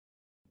forward.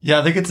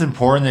 Yeah, I think it's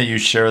important that you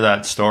share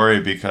that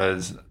story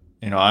because,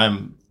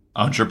 I'm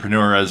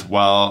entrepreneur as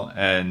well,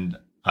 and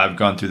I've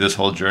gone through this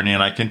whole journey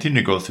and I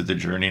continue to go through the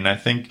journey. And I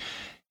think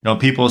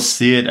people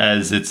see it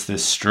as it's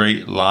this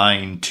straight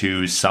line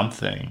to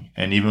something.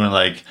 And even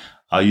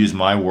I'll use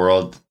my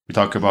world. We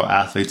talk about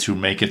athletes who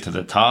make it to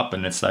the top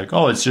and it's like,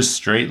 oh, it's just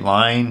straight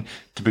line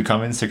to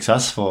becoming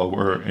successful,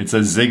 where it's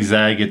a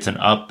zigzag, it's an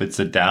up, it's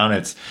a down.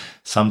 It's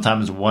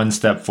sometimes one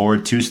step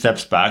forward, two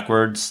steps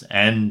backwards,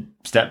 and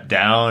step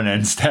down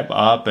and step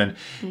up. And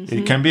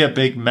it can be a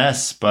big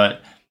mess,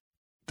 but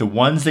the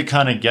ones that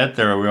kind of get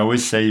there, we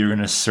always say you're going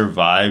to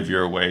survive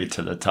your way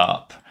to the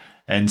top.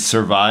 And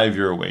survive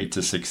your way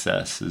to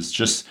success is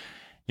just,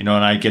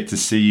 and I get to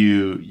see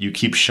you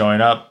keep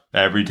showing up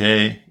every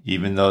day,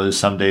 even though there's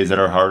some days that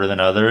are harder than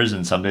others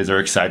and some days are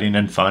exciting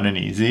and fun and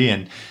easy.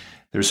 And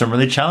there's some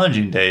really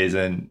challenging days.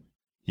 And,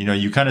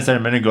 you kind of said a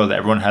minute ago that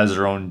everyone has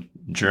their own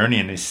journey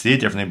and they see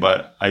it differently,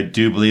 but I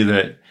do believe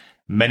that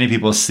many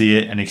people see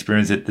it and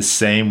experience it the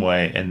same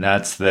way. And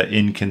that's the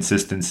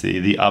inconsistency,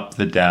 the up,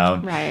 the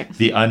down, right,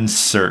 the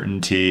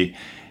uncertainty.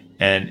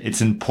 And it's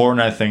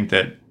important, I think,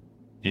 that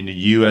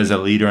you as a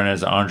leader and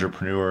as an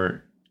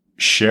entrepreneur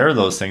share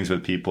those things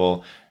with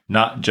people,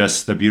 not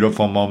just the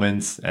beautiful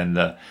moments and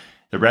the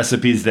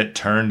recipes that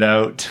turned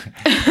out,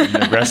 and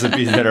the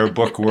recipes that are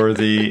book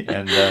worthy,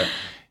 and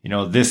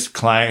this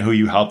client who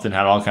you helped and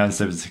had all kinds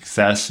of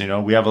success.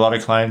 We have a lot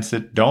of clients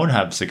that don't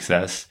have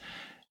success,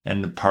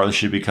 and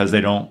partially because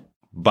they don't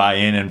buy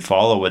in and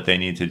follow what they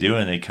need to do,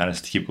 and they kind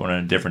of keep going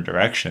in a different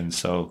direction.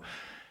 So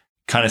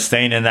kind of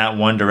staying in that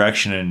one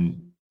direction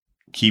and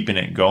keeping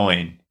it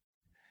going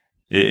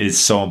is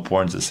so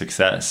important to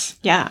success.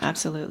 Yeah,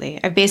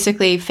 absolutely. I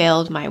basically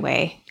failed my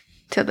way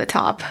to the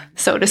top,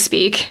 so to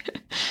speak.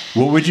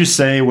 What would you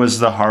say was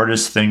the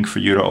hardest thing for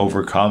you to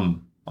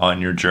overcome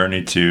on your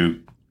journey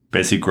to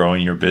basically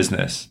growing your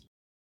business?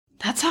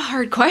 That's a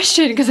hard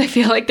question because I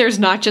feel like there's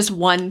not just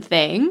one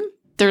thing.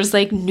 There's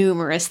like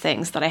numerous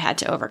things that I had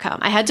to overcome.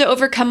 I had to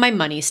overcome my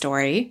money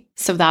story.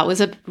 So that was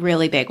a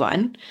really big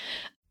one.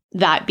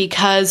 That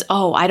because,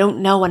 I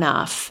don't know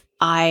enough.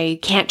 I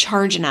can't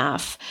charge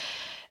enough.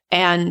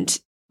 And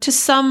to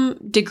some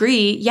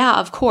degree, yeah,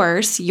 of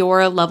course,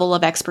 your level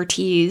of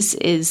expertise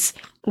is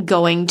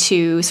going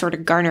to sort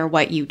of garner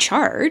what you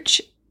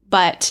charge.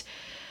 But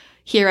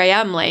here I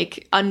am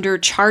like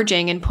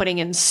undercharging and putting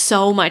in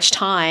so much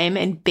time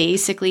and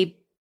basically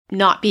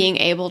not being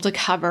able to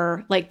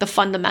cover like the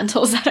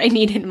fundamentals that I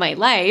need in my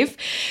life.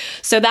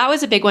 So that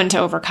was a big one to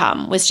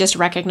overcome, was just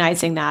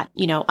recognizing that,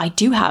 I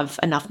do have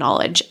enough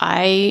knowledge.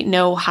 I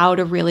know how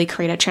to really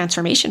create a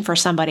transformation for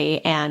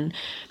somebody, and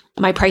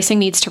my pricing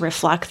needs to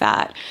reflect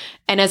that.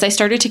 And as I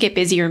started to get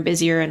busier and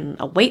busier and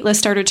a wait list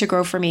started to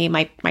grow for me,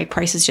 my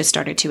prices just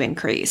started to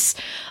increase.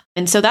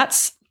 And so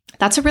that's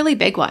a really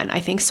big one. I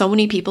think so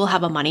many people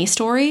have a money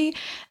story,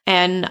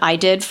 and I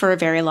did for a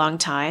very long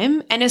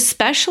time. And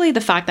especially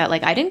the fact that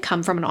like I didn't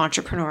come from an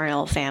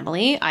entrepreneurial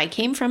family. I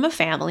came from a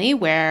family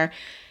where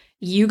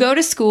you go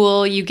to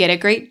school, you get a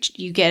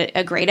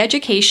great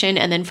education,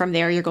 and then from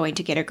there you're going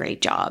to get a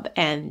great job.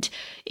 And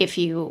if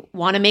you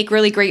want to make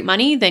really great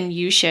money, then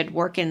you should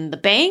work in the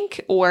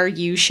bank or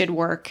you should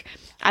work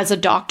as a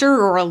doctor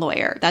or a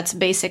lawyer. That's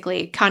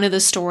basically kind of the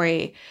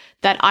story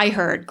that I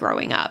heard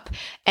growing up.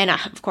 And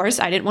of course,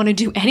 I didn't want to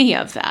do any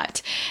of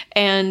that.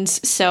 And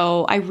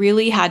so I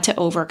really had to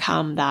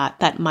overcome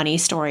that money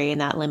story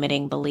and that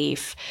limiting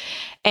belief.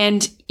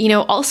 And,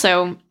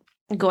 also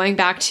going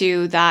back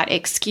to that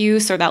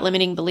excuse or that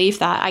limiting belief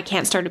that I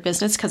can't start a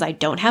business because I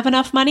don't have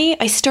enough money.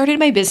 I started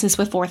my business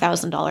with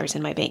 $4,000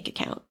 in my bank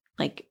account.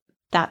 Like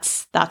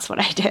that's what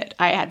I did.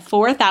 I had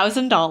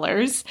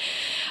 $4,000.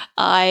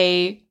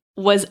 I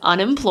was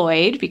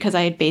unemployed because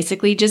I had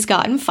basically just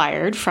gotten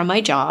fired from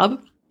my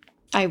job.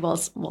 I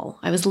was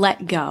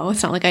let go.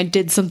 It's not like I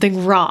did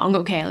something wrong.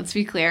 Okay, let's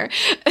be clear.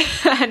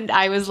 And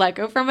I was let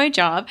go from my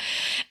job.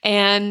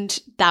 And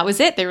that was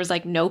it. There was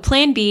like no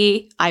plan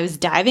B. I was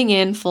diving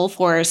in full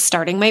force,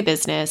 starting my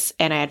business,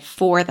 and I had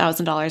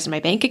 $4,000 in my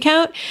bank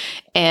account.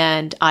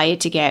 And I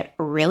had to get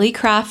really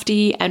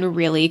crafty and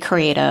really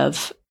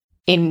creative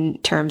in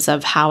terms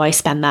of how I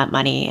spend that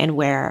money and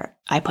where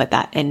I put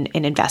that and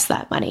invest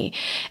that money.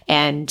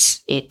 And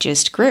it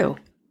just grew.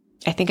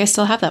 I think I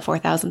still have that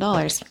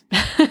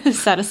 $4,000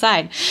 set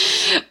aside.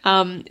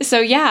 So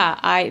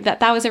yeah,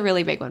 that was a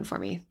really big one for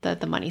me,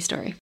 the money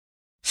story.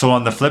 So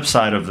on the flip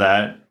side of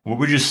that, what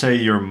would you say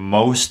you're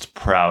most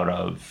proud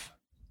of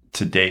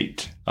to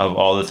date, of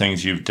all the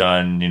things you've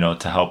done,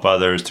 to help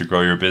others, to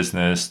grow your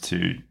business,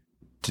 to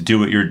do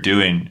what you're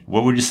doing?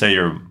 What would you say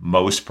you're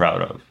most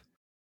proud of?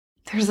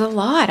 There's a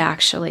lot,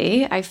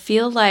 actually. I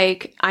feel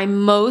like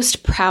I'm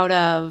most proud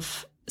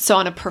of, so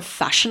on a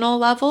professional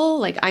level,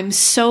 like I'm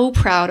so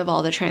proud of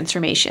all the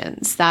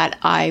transformations that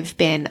I've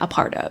been a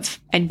part of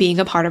and being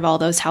a part of all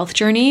those health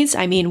journeys.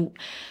 I mean,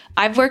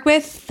 I've worked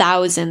with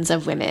thousands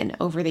of women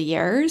over the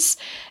years,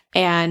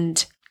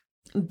 and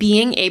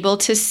being able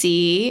to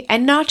see,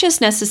 and not just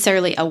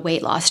necessarily a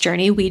weight loss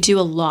journey. We do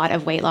a lot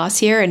of weight loss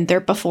here, and their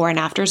before and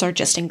afters are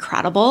just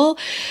incredible.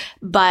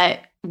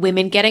 But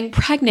women getting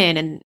pregnant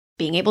and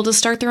being able to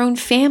start their own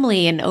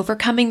family and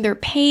overcoming their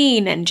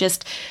pain and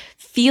just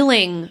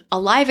feeling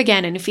alive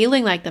again and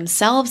feeling like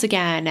themselves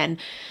again. And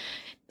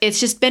it's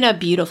just been a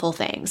beautiful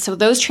thing. So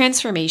those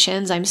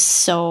transformations, I'm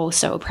so,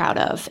 so proud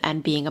of,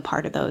 and being a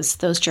part of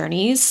those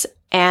journeys.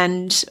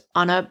 And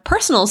on a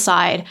personal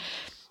side,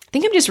 I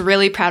think I'm just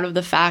really proud of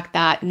the fact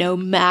that no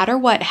matter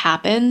what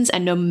happens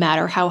and no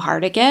matter how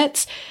hard it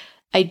gets,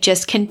 I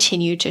just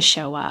continue to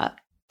show up.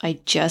 I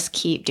just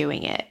keep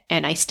doing it.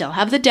 And I still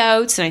have the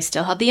doubts and I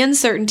still have the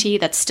uncertainty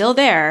that's still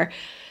there.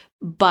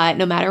 But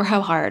no matter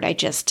how hard, I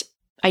just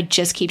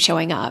keep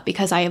showing up,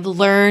 because I have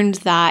learned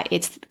that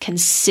it's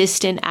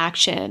consistent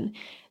action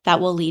that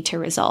will lead to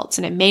results.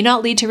 And it may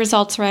not lead to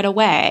results right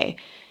away,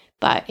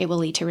 but it will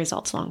lead to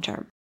results long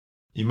term.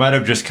 You might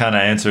have just kind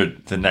of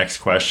answered the next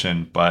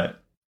question,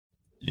 but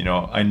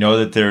I know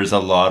that there's a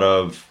lot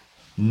of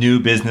new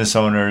business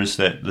owners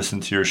that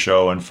listen to your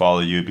show and follow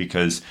you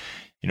because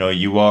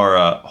you are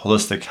a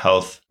holistic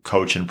health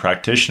coach and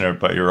practitioner,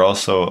 but you're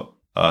also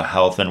a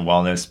health and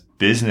wellness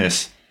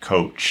business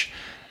coach,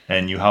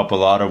 and you help a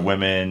lot of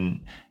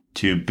women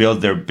to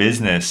build their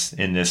business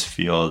in this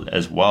field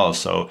as well.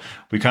 So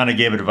we kind of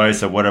gave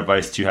advice of what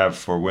advice do you have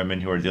for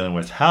women who are dealing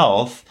with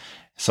health.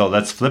 So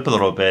let's flip a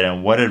little bit.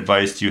 And what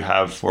advice do you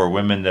have for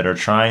women that are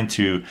trying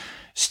to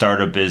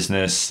start a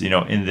business,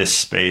 in this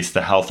space,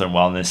 the health and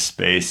wellness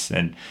space,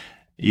 and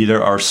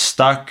either are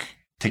stuck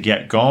to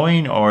get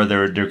going or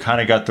they're kind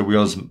of got the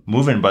wheels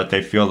moving, but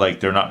they feel like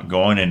they're not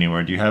going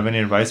anywhere? Do you have any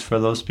advice for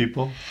those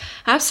people?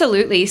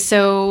 Absolutely.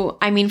 So,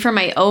 from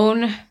my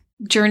own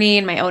journey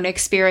and my own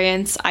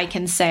experience, I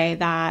can say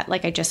that,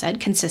 like I just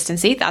said,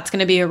 consistency, that's going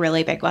to be a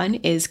really big one,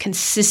 is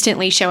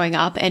consistently showing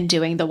up and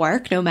doing the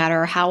work, no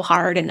matter how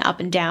hard and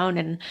up and down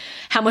and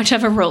how much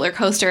of a roller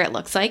coaster it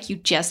looks like. You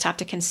just have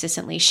to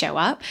consistently show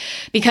up,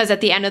 because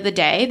at the end of the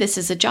day, this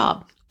is a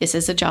job. This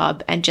is a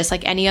job. And just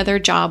like any other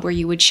job where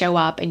you would show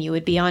up and you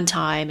would be on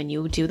time and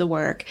you would do the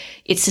work,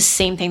 it's the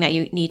same thing that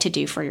you need to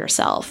do for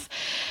yourself.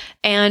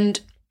 And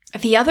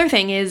the other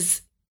thing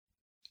is,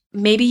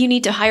 maybe you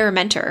need to hire a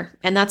mentor.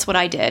 And that's what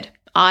I did.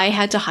 I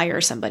had to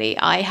hire somebody.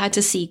 I had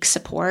to seek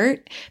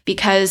support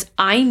because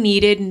I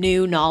needed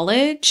new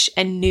knowledge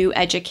and new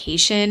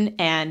education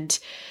and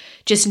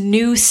just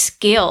new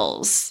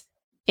skills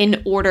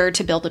in order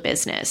to build a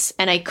business.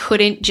 And I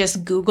couldn't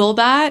just Google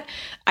that.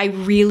 I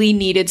really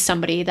needed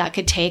somebody that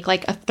could take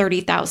like a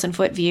 30,000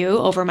 foot view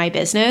over my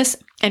business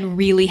and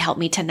really help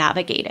me to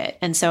navigate it.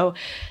 And so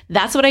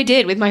that's what I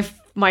did with my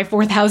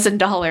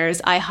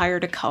 $4,000. I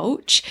hired a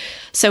coach.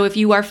 So if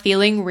you are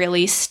feeling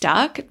really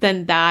stuck,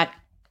 then that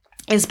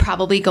is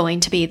probably going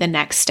to be the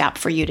next step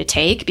for you to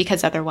take,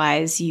 because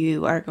otherwise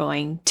you are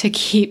going to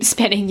keep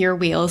spinning your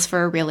wheels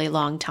for a really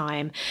long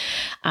time.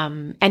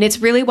 And it's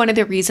really one of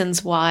the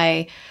reasons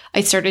why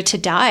I started to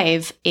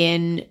dive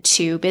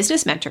into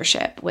business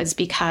mentorship, was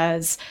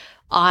because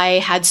I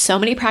had so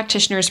many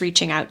practitioners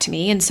reaching out to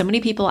me and so many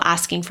people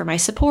asking for my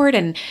support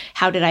and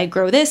how did I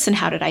grow this and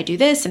how did I do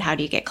this and how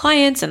do you get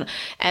clients and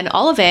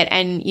all of it.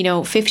 And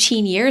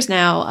 15 years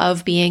now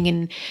of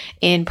being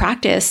in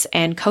practice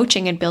and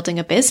coaching and building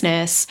a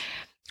business,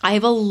 I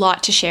have a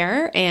lot to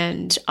share,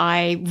 and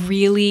I'm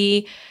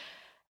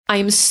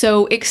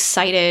so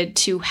excited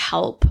to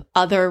help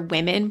other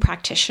women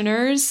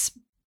practitioners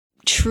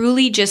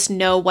truly just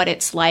know what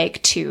it's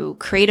like to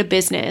create a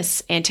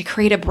business and to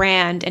create a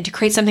brand and to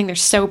create something they're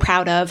so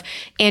proud of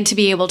and to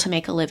be able to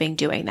make a living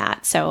doing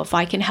that. So if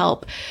I can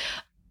help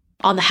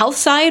on the health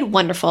side,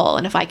 wonderful.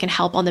 And if I can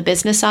help on the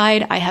business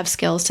side, I have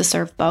skills to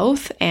serve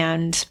both.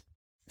 And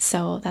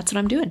so that's what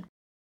I'm doing.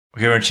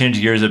 Okay, we're going to change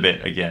gears a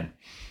bit again.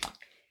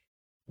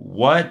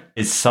 What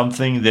is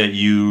something that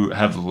you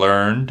have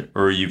learned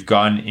or you've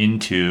gone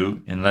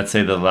into in, let's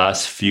say, the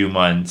last few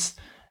months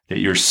that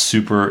you're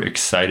super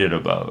excited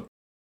about?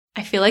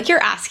 I feel like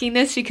you're asking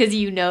this because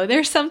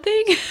there's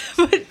something,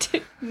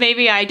 but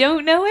maybe I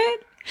don't know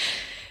it.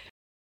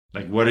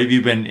 Like, what have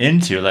you been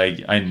into? Like,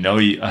 I know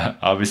you,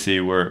 obviously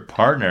we're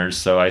partners,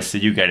 so I see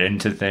you get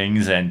into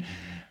things, and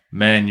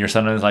man, you're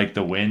sometimes like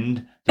the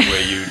wind,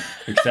 where you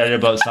excited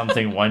about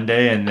something one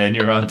day and then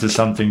you're on to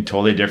something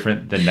totally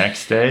different the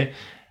next day.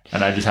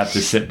 And I just have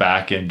to sit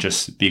back and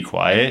just be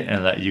quiet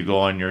and let you go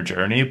on your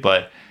journey.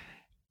 But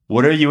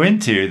what are you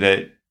into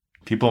that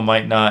people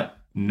might not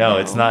know?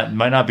 It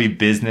might not be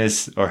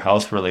business or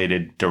health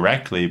related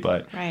directly,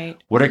 but right.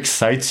 What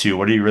excites you?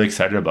 What are you really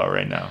excited about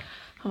right now?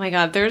 Oh my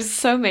God, there's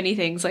so many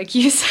things, like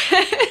you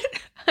said.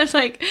 It's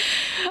like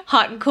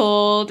hot and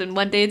cold, and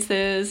one day it's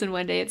this and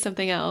one day it's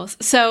something else.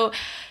 So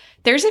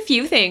there's a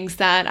few things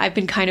that I've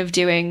been kind of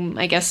doing,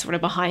 I guess, sort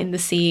of behind the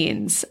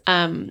scenes.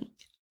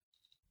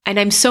 And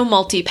I'm so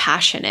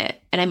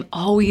multi-passionate, and I'm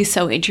always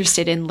so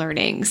interested in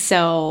learning.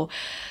 So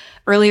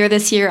earlier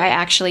this year, I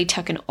actually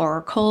took an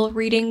oracle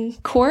reading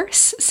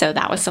course. So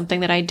that was something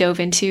that I dove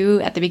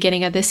into at the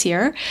beginning of this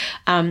year.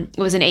 It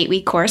was an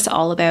 8-week course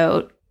all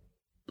about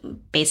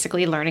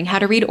basically learning how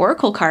to read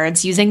oracle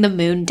cards using the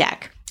Moon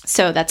deck.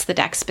 So that's the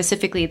deck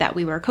specifically that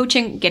we were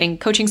getting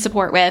coaching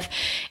support with.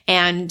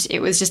 And it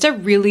was just a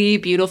really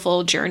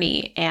beautiful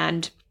journey.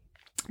 And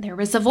there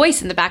was a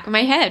voice in the back of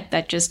my head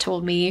that just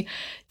told me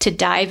to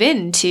dive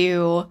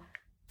into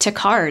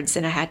cards,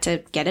 and I had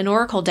to get an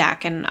oracle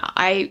deck. And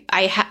I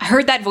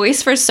heard that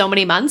voice for so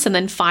many months, and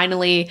then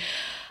finally,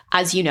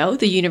 as you know,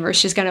 the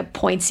universe just kind of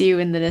points you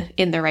in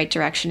the right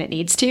direction it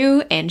needs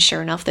to. And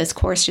sure enough, this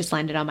course just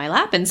landed on my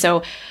lap. And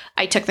so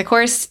I took the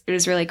course. It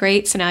was really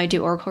great. So now I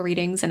do oracle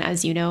readings, and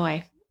as you know,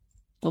 I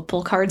will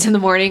pull cards in the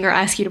morning or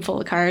ask you to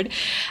pull a card.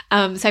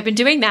 So I've been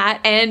doing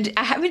that, and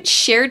I haven't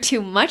shared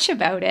too much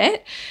about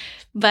it,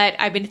 but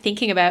I've been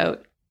thinking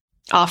about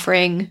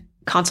offering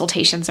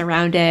consultations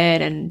around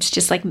it and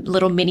just like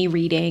little mini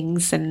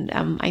readings. And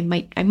I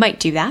might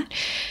do that.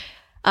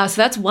 So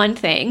that's one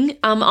thing.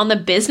 On the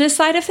business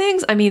side of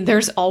things, I mean,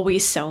 there's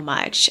always so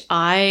much.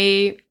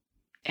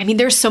 I mean,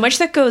 there's so much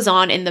that goes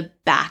on in the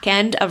back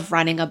end of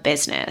running a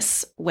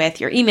business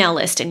with your email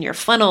list and your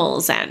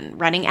funnels and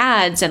running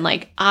ads. And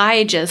like,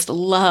 I just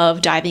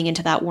love diving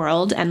into that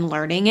world and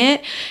learning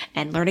it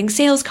and learning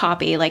sales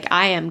copy. Like,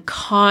 I am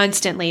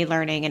constantly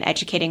learning and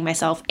educating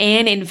myself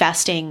and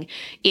investing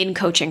in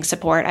coaching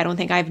support. I don't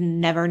think I've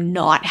never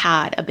not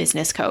had a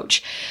business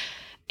coach.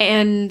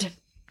 And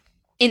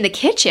in the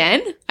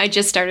kitchen, I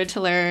just started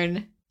to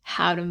learn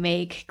how to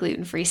make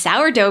gluten-free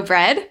sourdough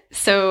bread.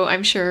 So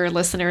I'm sure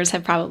listeners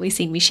have probably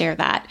seen me share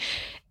that.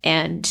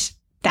 And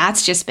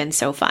that's just been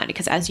so fun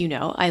because, as you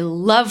know, I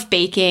love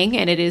baking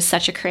and it is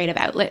such a creative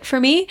outlet for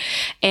me.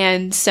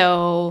 And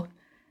so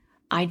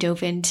I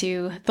dove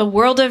into the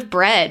world of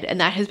bread, and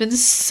that has been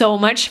so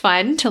much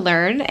fun to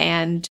learn.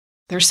 And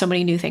there's so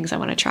many new things I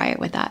want to try it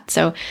with that.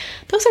 So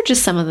those are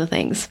just some of the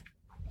things.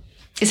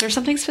 Is there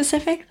something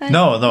specific?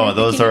 No,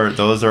 those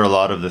are a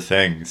lot of the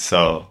things.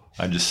 So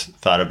I just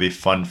thought it'd be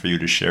fun for you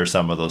to share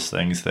some of those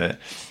things that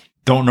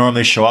don't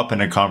normally show up in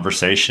a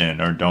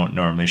conversation or don't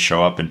normally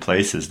show up in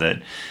places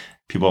that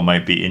people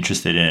might be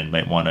interested in,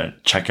 might want to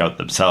check out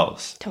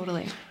themselves.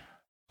 Totally.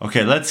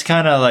 Okay, let's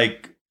kind of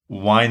like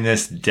wind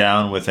this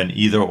down with an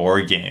either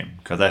or game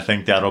because I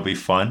think that'll be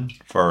fun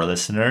for our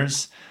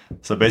listeners.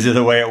 So basically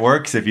the way it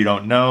works, if you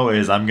don't know,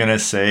 is I'm going to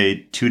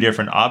say two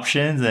different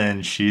options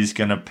and she's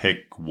going to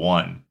pick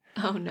one.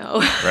 Oh no.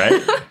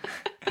 Right?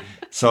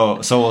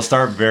 So we'll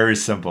start very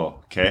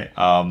simple, okay?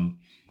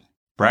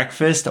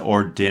 Breakfast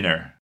or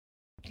dinner?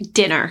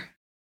 Dinner.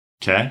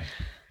 Okay.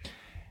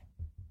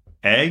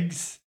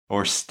 Eggs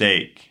or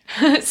steak?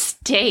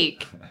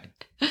 Steak.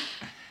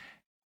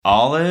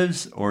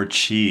 Olives or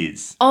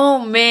cheese?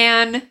 Oh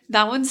man,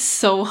 that one's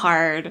so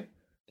hard.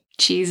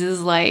 Cheese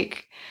is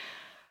like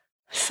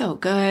so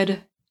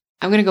good.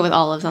 I'm going to go with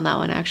olives on that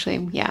one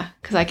actually. Yeah,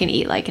 because I can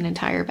eat like an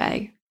entire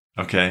bag.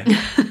 Okay.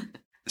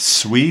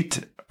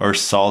 Sweet or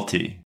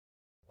salty?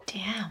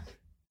 Damn.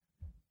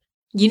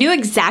 You knew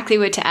exactly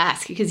what to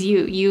ask because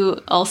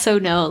you also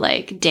know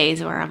like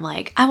days where I'm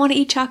like, I want to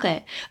eat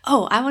chocolate.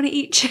 Oh, I want to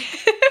eat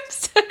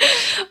chips.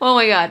 Oh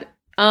my God.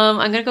 I'm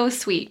going to go with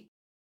sweet.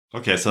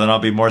 Okay, so then I'll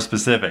be more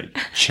specific.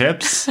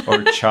 Chips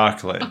or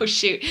chocolate? Oh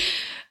shoot.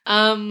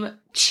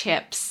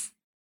 Chips.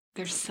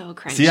 They're so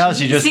crunchy. See how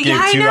she just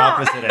gave two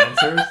opposite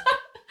answers?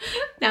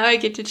 Now I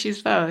get to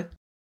choose both.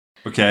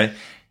 Okay.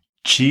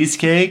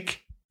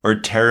 Cheesecake or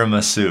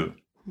tiramisu?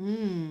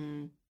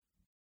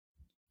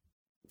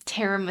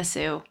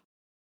 Tiramisu.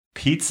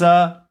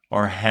 Pizza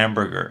or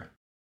hamburger?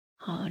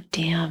 Oh,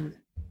 damn.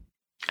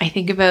 I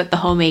think about the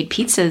homemade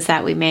pizzas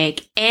that we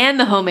make and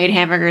the homemade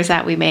hamburgers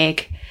that we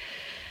make.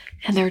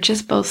 And they're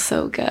just both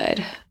so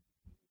good.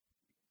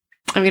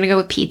 I'm going to go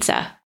with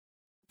pizza.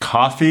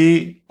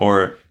 Coffee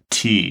or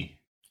tea?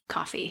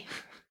 Coffee.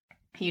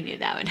 You knew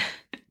that one.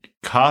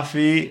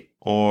 Coffee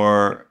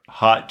or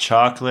hot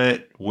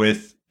chocolate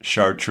with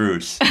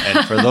chartreuse?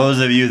 And for those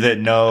of you that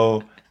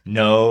know,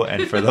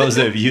 and for those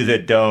of you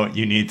that don't,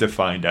 you need to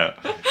find out.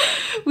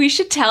 We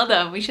should tell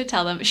them.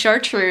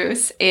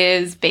 Chartreuse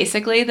is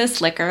basically this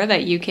liquor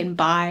that you can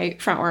buy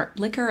from, or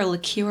liquor or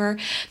liqueur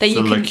that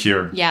you can,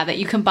 liqueur. Yeah, that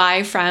you can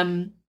buy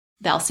from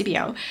the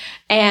LCBO.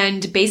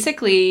 And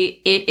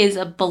basically it is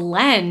a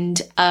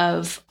blend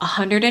of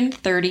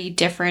 130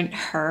 different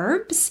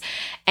herbs,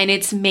 and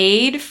it's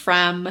made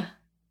from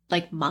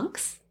like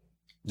monks.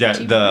 Yeah,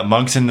 the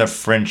monks in the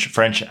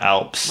French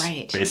Alps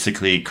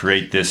basically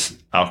create this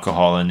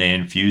alcohol and they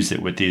infuse it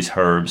with these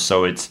herbs.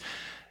 So it's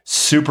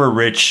super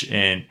rich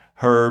in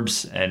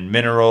herbs and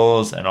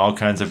minerals and all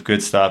kinds of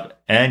good stuff.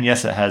 And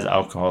yes, it has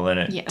alcohol in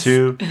it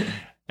too.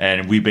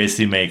 And we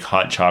basically make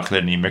hot chocolate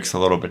and you mix a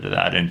little bit of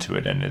that into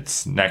it and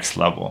it's next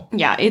level.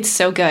 Yeah, it's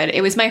so good.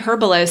 It was my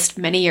herbalist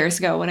many years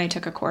ago when I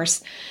took a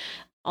course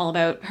all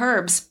about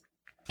herbs.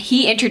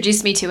 He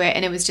introduced me to it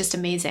and it was just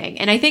amazing.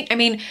 And I think,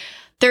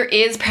 there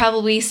is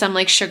probably some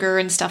like sugar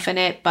and stuff in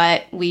it,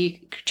 but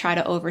we try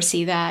to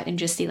oversee that and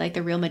just see like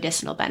the real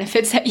medicinal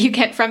benefits that you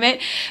get from it.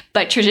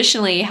 But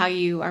traditionally, how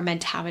you are meant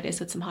to have it is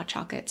with some hot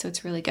chocolate. So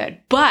it's really good.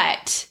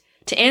 But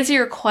to answer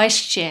your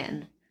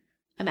question,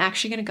 I'm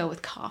actually going to go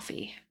with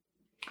coffee.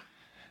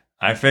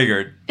 I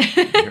figured.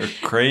 You're a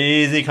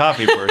crazy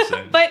coffee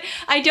person. But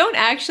I don't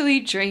actually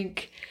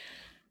drink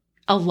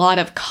a lot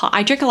of coffee.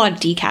 I drink a lot of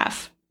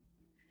decaf.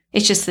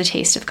 It's just the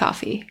taste of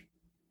coffee.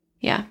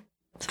 Yeah.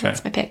 So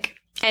that's my pick.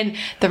 And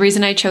the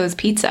reason I chose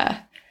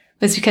pizza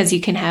was because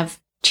you can have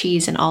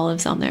cheese and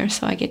olives on there.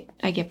 So I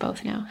get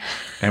both now.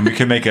 And we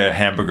can make a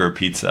hamburger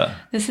pizza.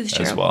 This is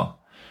true. As well.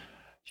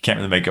 You can't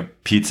really make a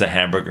pizza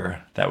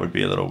hamburger. That would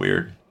be a little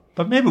weird.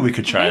 But maybe we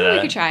could try that. Maybe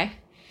we could try.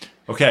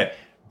 Okay.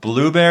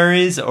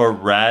 Blueberries or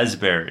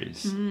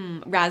raspberries?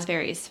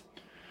 Raspberries.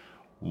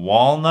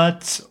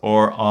 Walnuts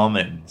or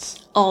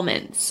almonds?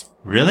 Almonds.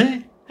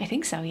 Really? I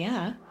think so,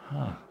 yeah.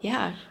 Huh.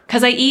 Yeah.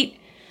 Because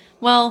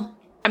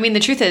the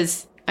truth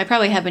is, I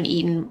probably haven't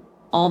eaten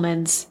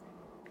almonds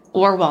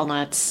or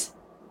walnuts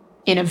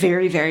in a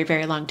very, very,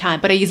 very long time.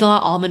 But I use a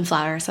lot of almond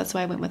flour, so that's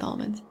why I went with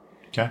almonds.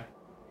 Okay.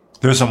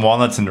 There's some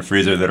walnuts in the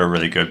freezer that are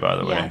really good, by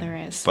the way. Yeah, there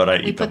is. But I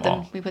We eat them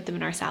all. We put them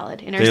in our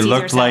salad. In our They Caesar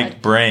look salad.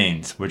 like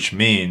brains, which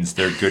means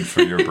they're good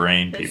for your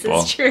brain, This people.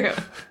 is true.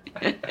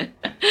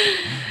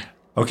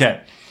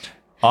 Okay,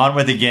 on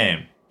with the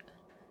game.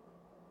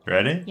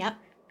 Ready? Yep.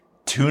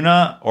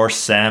 Tuna or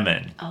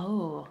salmon?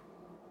 Oh,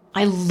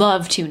 I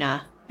love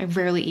tuna. I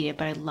rarely eat it,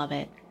 but I love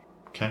it.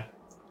 Okay.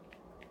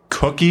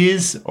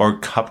 Cookies or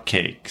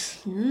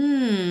cupcakes?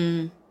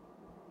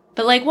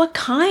 But like, what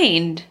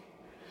kind?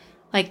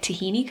 Like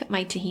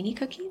my tahini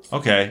cookies?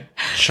 Okay.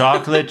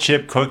 Chocolate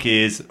chip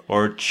cookies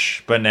or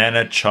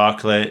banana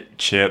chocolate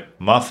chip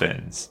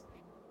muffins?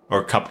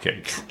 Or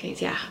cupcakes?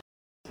 Cupcakes, yeah.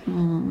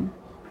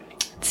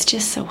 It's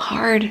just so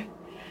hard.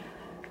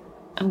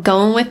 I'm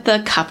going with the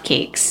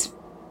cupcakes.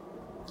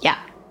 Yeah,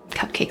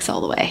 cupcakes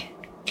all the way.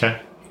 Okay.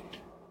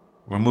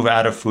 We'll move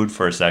out of food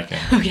for a second.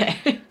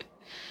 Okay.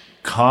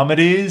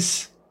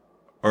 Comedies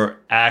or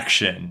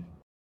action?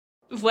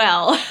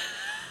 Well,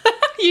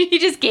 he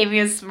just gave me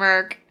a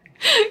smirk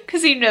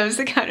because he knows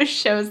the kind of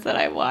shows that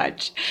I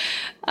watch.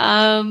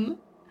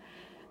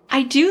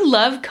 I do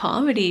love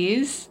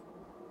comedies,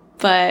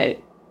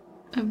 but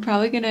I'm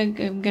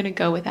gonna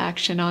go with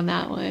action on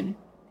that one.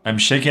 I'm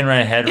shaking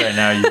my head right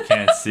now. You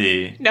can't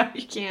see. No,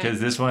 you can't. Because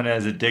this one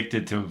is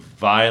addicted to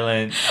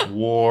violent,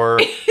 war,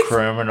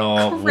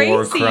 criminal,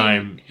 war crazy.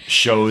 crime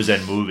shows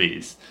and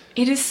movies.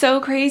 It is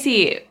so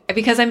crazy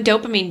because I'm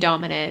dopamine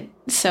dominant.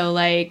 So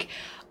like,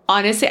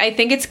 honestly, I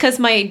think it's because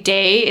my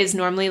day is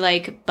normally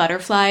like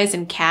butterflies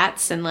and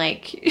cats and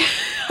like,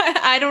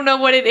 I don't know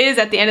what it is.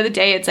 At the end of the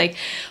day, it's like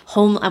I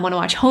want to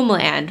watch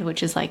Homeland,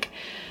 which is like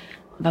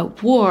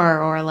about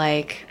war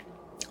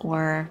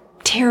or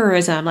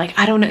terrorism. Like,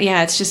 I don't know.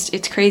 Yeah,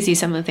 it's crazy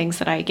some of the things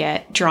that I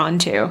get drawn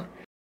to.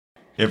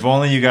 If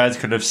only you guys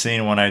could have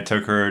seen when I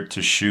took her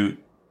to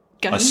shoot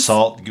Guns?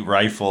 assault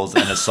rifles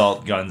and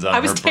assault guns on I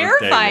her was birthday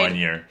terrified. 1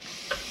 year.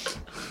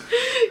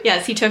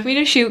 Yes, he took me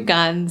to shoot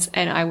guns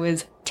and I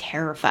was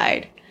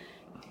terrified.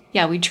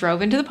 Yeah, we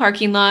drove into the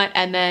parking lot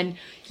and then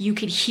you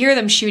could hear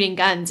them shooting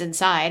guns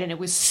inside and it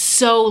was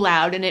so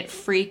loud and it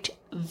freaked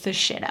the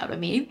shit out of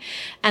me.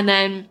 And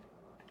then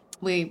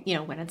we,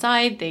 went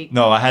inside.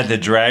 No, I had to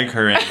drag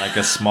her in like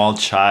a small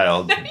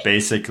child,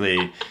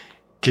 basically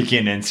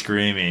kicking and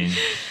screaming.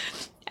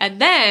 And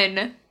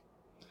then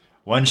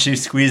Once she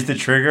squeezed the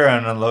trigger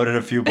and unloaded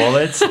a few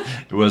bullets,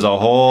 it was a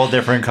whole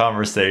different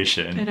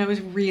conversation. and I was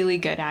really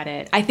good at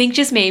it. I think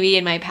just maybe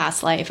in my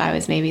past life, I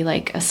was maybe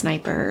like a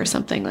sniper or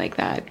something like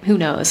that. Who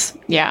knows?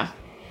 Yeah.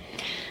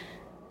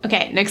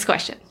 Okay, next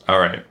question. All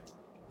right.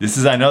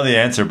 I know the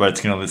answer, but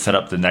it's going to set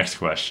up the next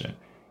question.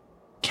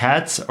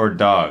 Cats or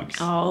dogs?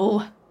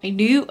 Oh, I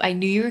knew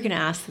you were going to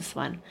ask this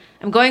one.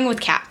 I'm going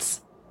with cats,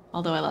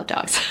 although I love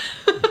dogs.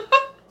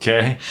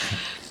 Okay.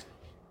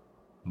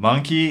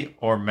 Monkey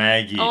or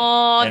Maggie?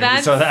 Oh, And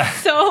that's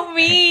so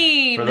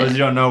mean. For those who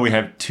don't know, we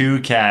have two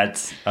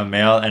cats, a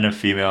male and a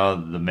female.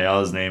 The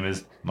male's name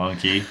is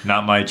Monkey,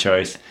 not my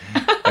choice.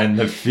 And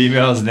the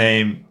female's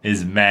name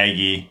is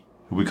Maggie,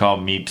 who we call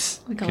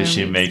Meeps, We call because her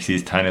she Meeps. makes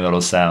these tiny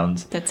little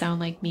sounds. That sound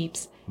like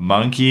meeps.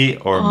 Monkey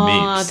or Oh,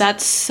 Meeps?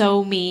 that's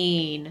so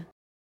mean.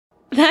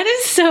 That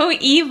is so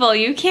evil.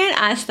 You can't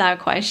ask that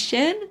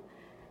question.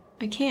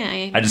 I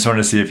can't. I just want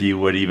to see if you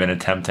would even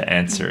attempt to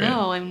answer it.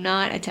 No, I'm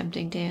not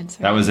attempting to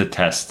answer. That was a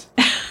test.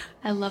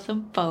 I love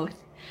them both.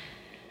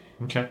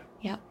 Okay.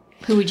 Yep.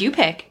 Who would you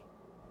pick?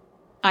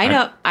 I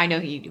know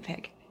who you do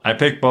pick. I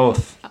pick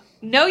both.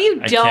 No,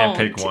 you I don't. can't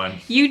pick one.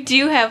 You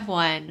do have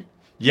one.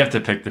 You have to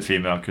pick the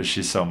female because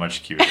she's so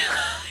much cute.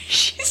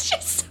 She's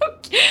just so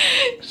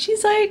cute.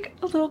 She's like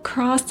a little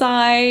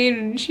cross-eyed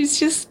and she's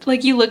just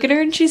like, you look at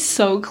her and she's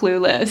so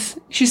clueless.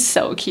 She's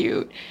so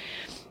cute.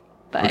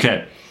 But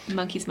Okay.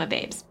 Monkey's my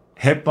babes.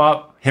 Hip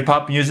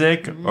hop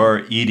music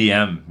or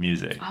EDM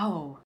music?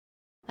 Oh,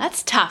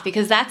 that's tough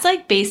because that's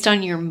like based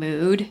on your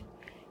mood.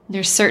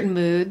 There's certain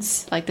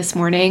moods, like this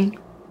morning,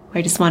 where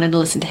I just wanted to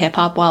listen to hip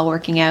hop while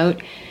working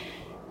out.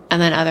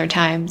 And then other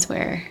times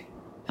where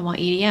I want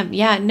EDM.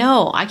 Yeah,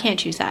 no, I can't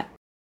choose that.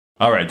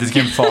 All right, this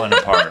game's falling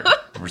apart.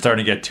 We're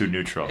starting to get too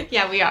neutral.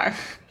 Yeah, we are.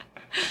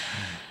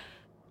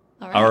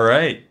 All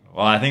right.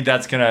 Well, I think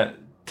that's going to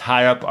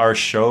tie up our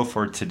show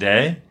for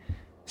today.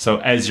 So,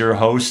 as your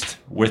host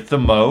with the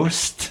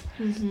most,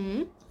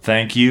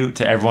 thank you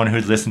to everyone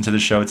who's listened to the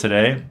show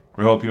today.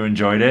 We hope you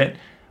enjoyed it.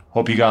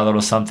 Hope you got a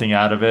little something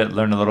out of it,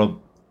 learned a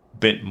little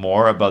bit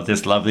more about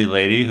this lovely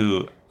lady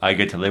who I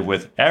get to live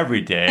with every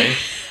day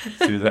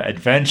through the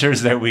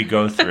adventures that we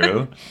go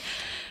through.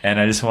 And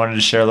I just wanted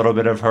to share a little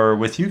bit of her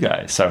with you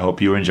guys. So I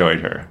hope you enjoyed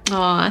her.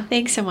 Aw,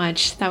 thanks so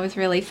much. That was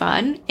really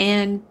fun.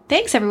 And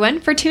thanks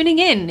everyone for tuning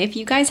in. If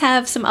you guys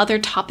have some other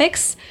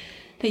topics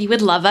that you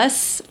would love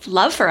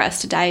for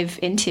us to dive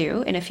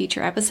into in a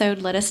future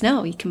episode, let us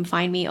know. You can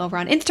find me over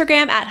on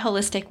Instagram at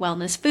Holistic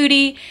Wellness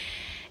Foodie.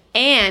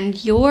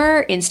 And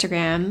your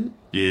Instagram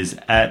is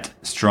at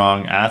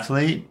Strong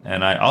Athlete.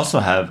 And I also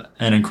have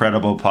an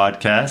incredible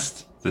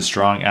podcast, The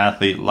Strong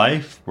Athlete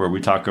Life, where we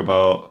talk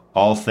about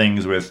all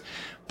things with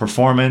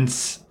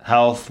performance,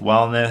 health,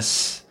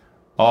 wellness,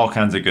 all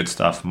kinds of good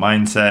stuff,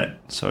 mindset.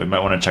 So you might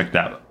want to check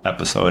that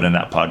episode and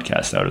that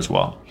podcast out as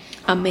well.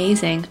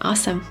 Amazing.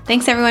 Awesome.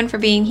 Thanks everyone for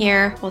being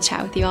here. We'll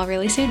chat with you all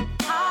really soon.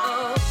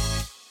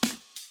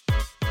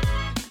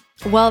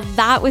 Well,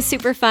 that was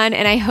super fun,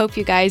 and I hope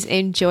you guys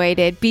enjoyed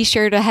it. Be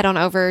sure to head on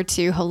over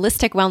to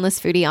Holistic Wellness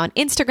Foodie on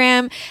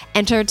Instagram,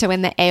 enter to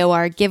win the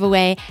AOR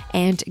giveaway,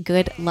 and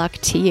good luck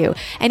to you.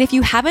 And if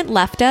you haven't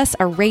left us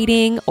a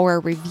rating or a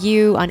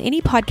review on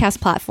any podcast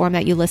platform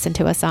that you listen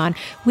to us on,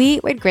 we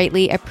would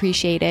greatly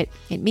appreciate it.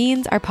 It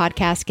means our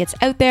podcast gets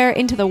out there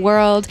into the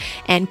world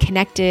and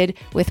connected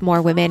with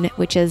more women,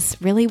 which is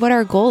really what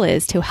our goal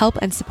is, to help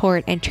and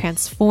support and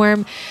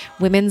transform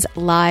women's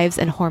lives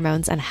and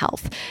hormones and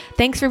health.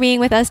 Thanks for being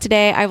with us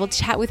today. I will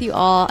chat with you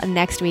all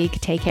next week.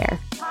 Take care.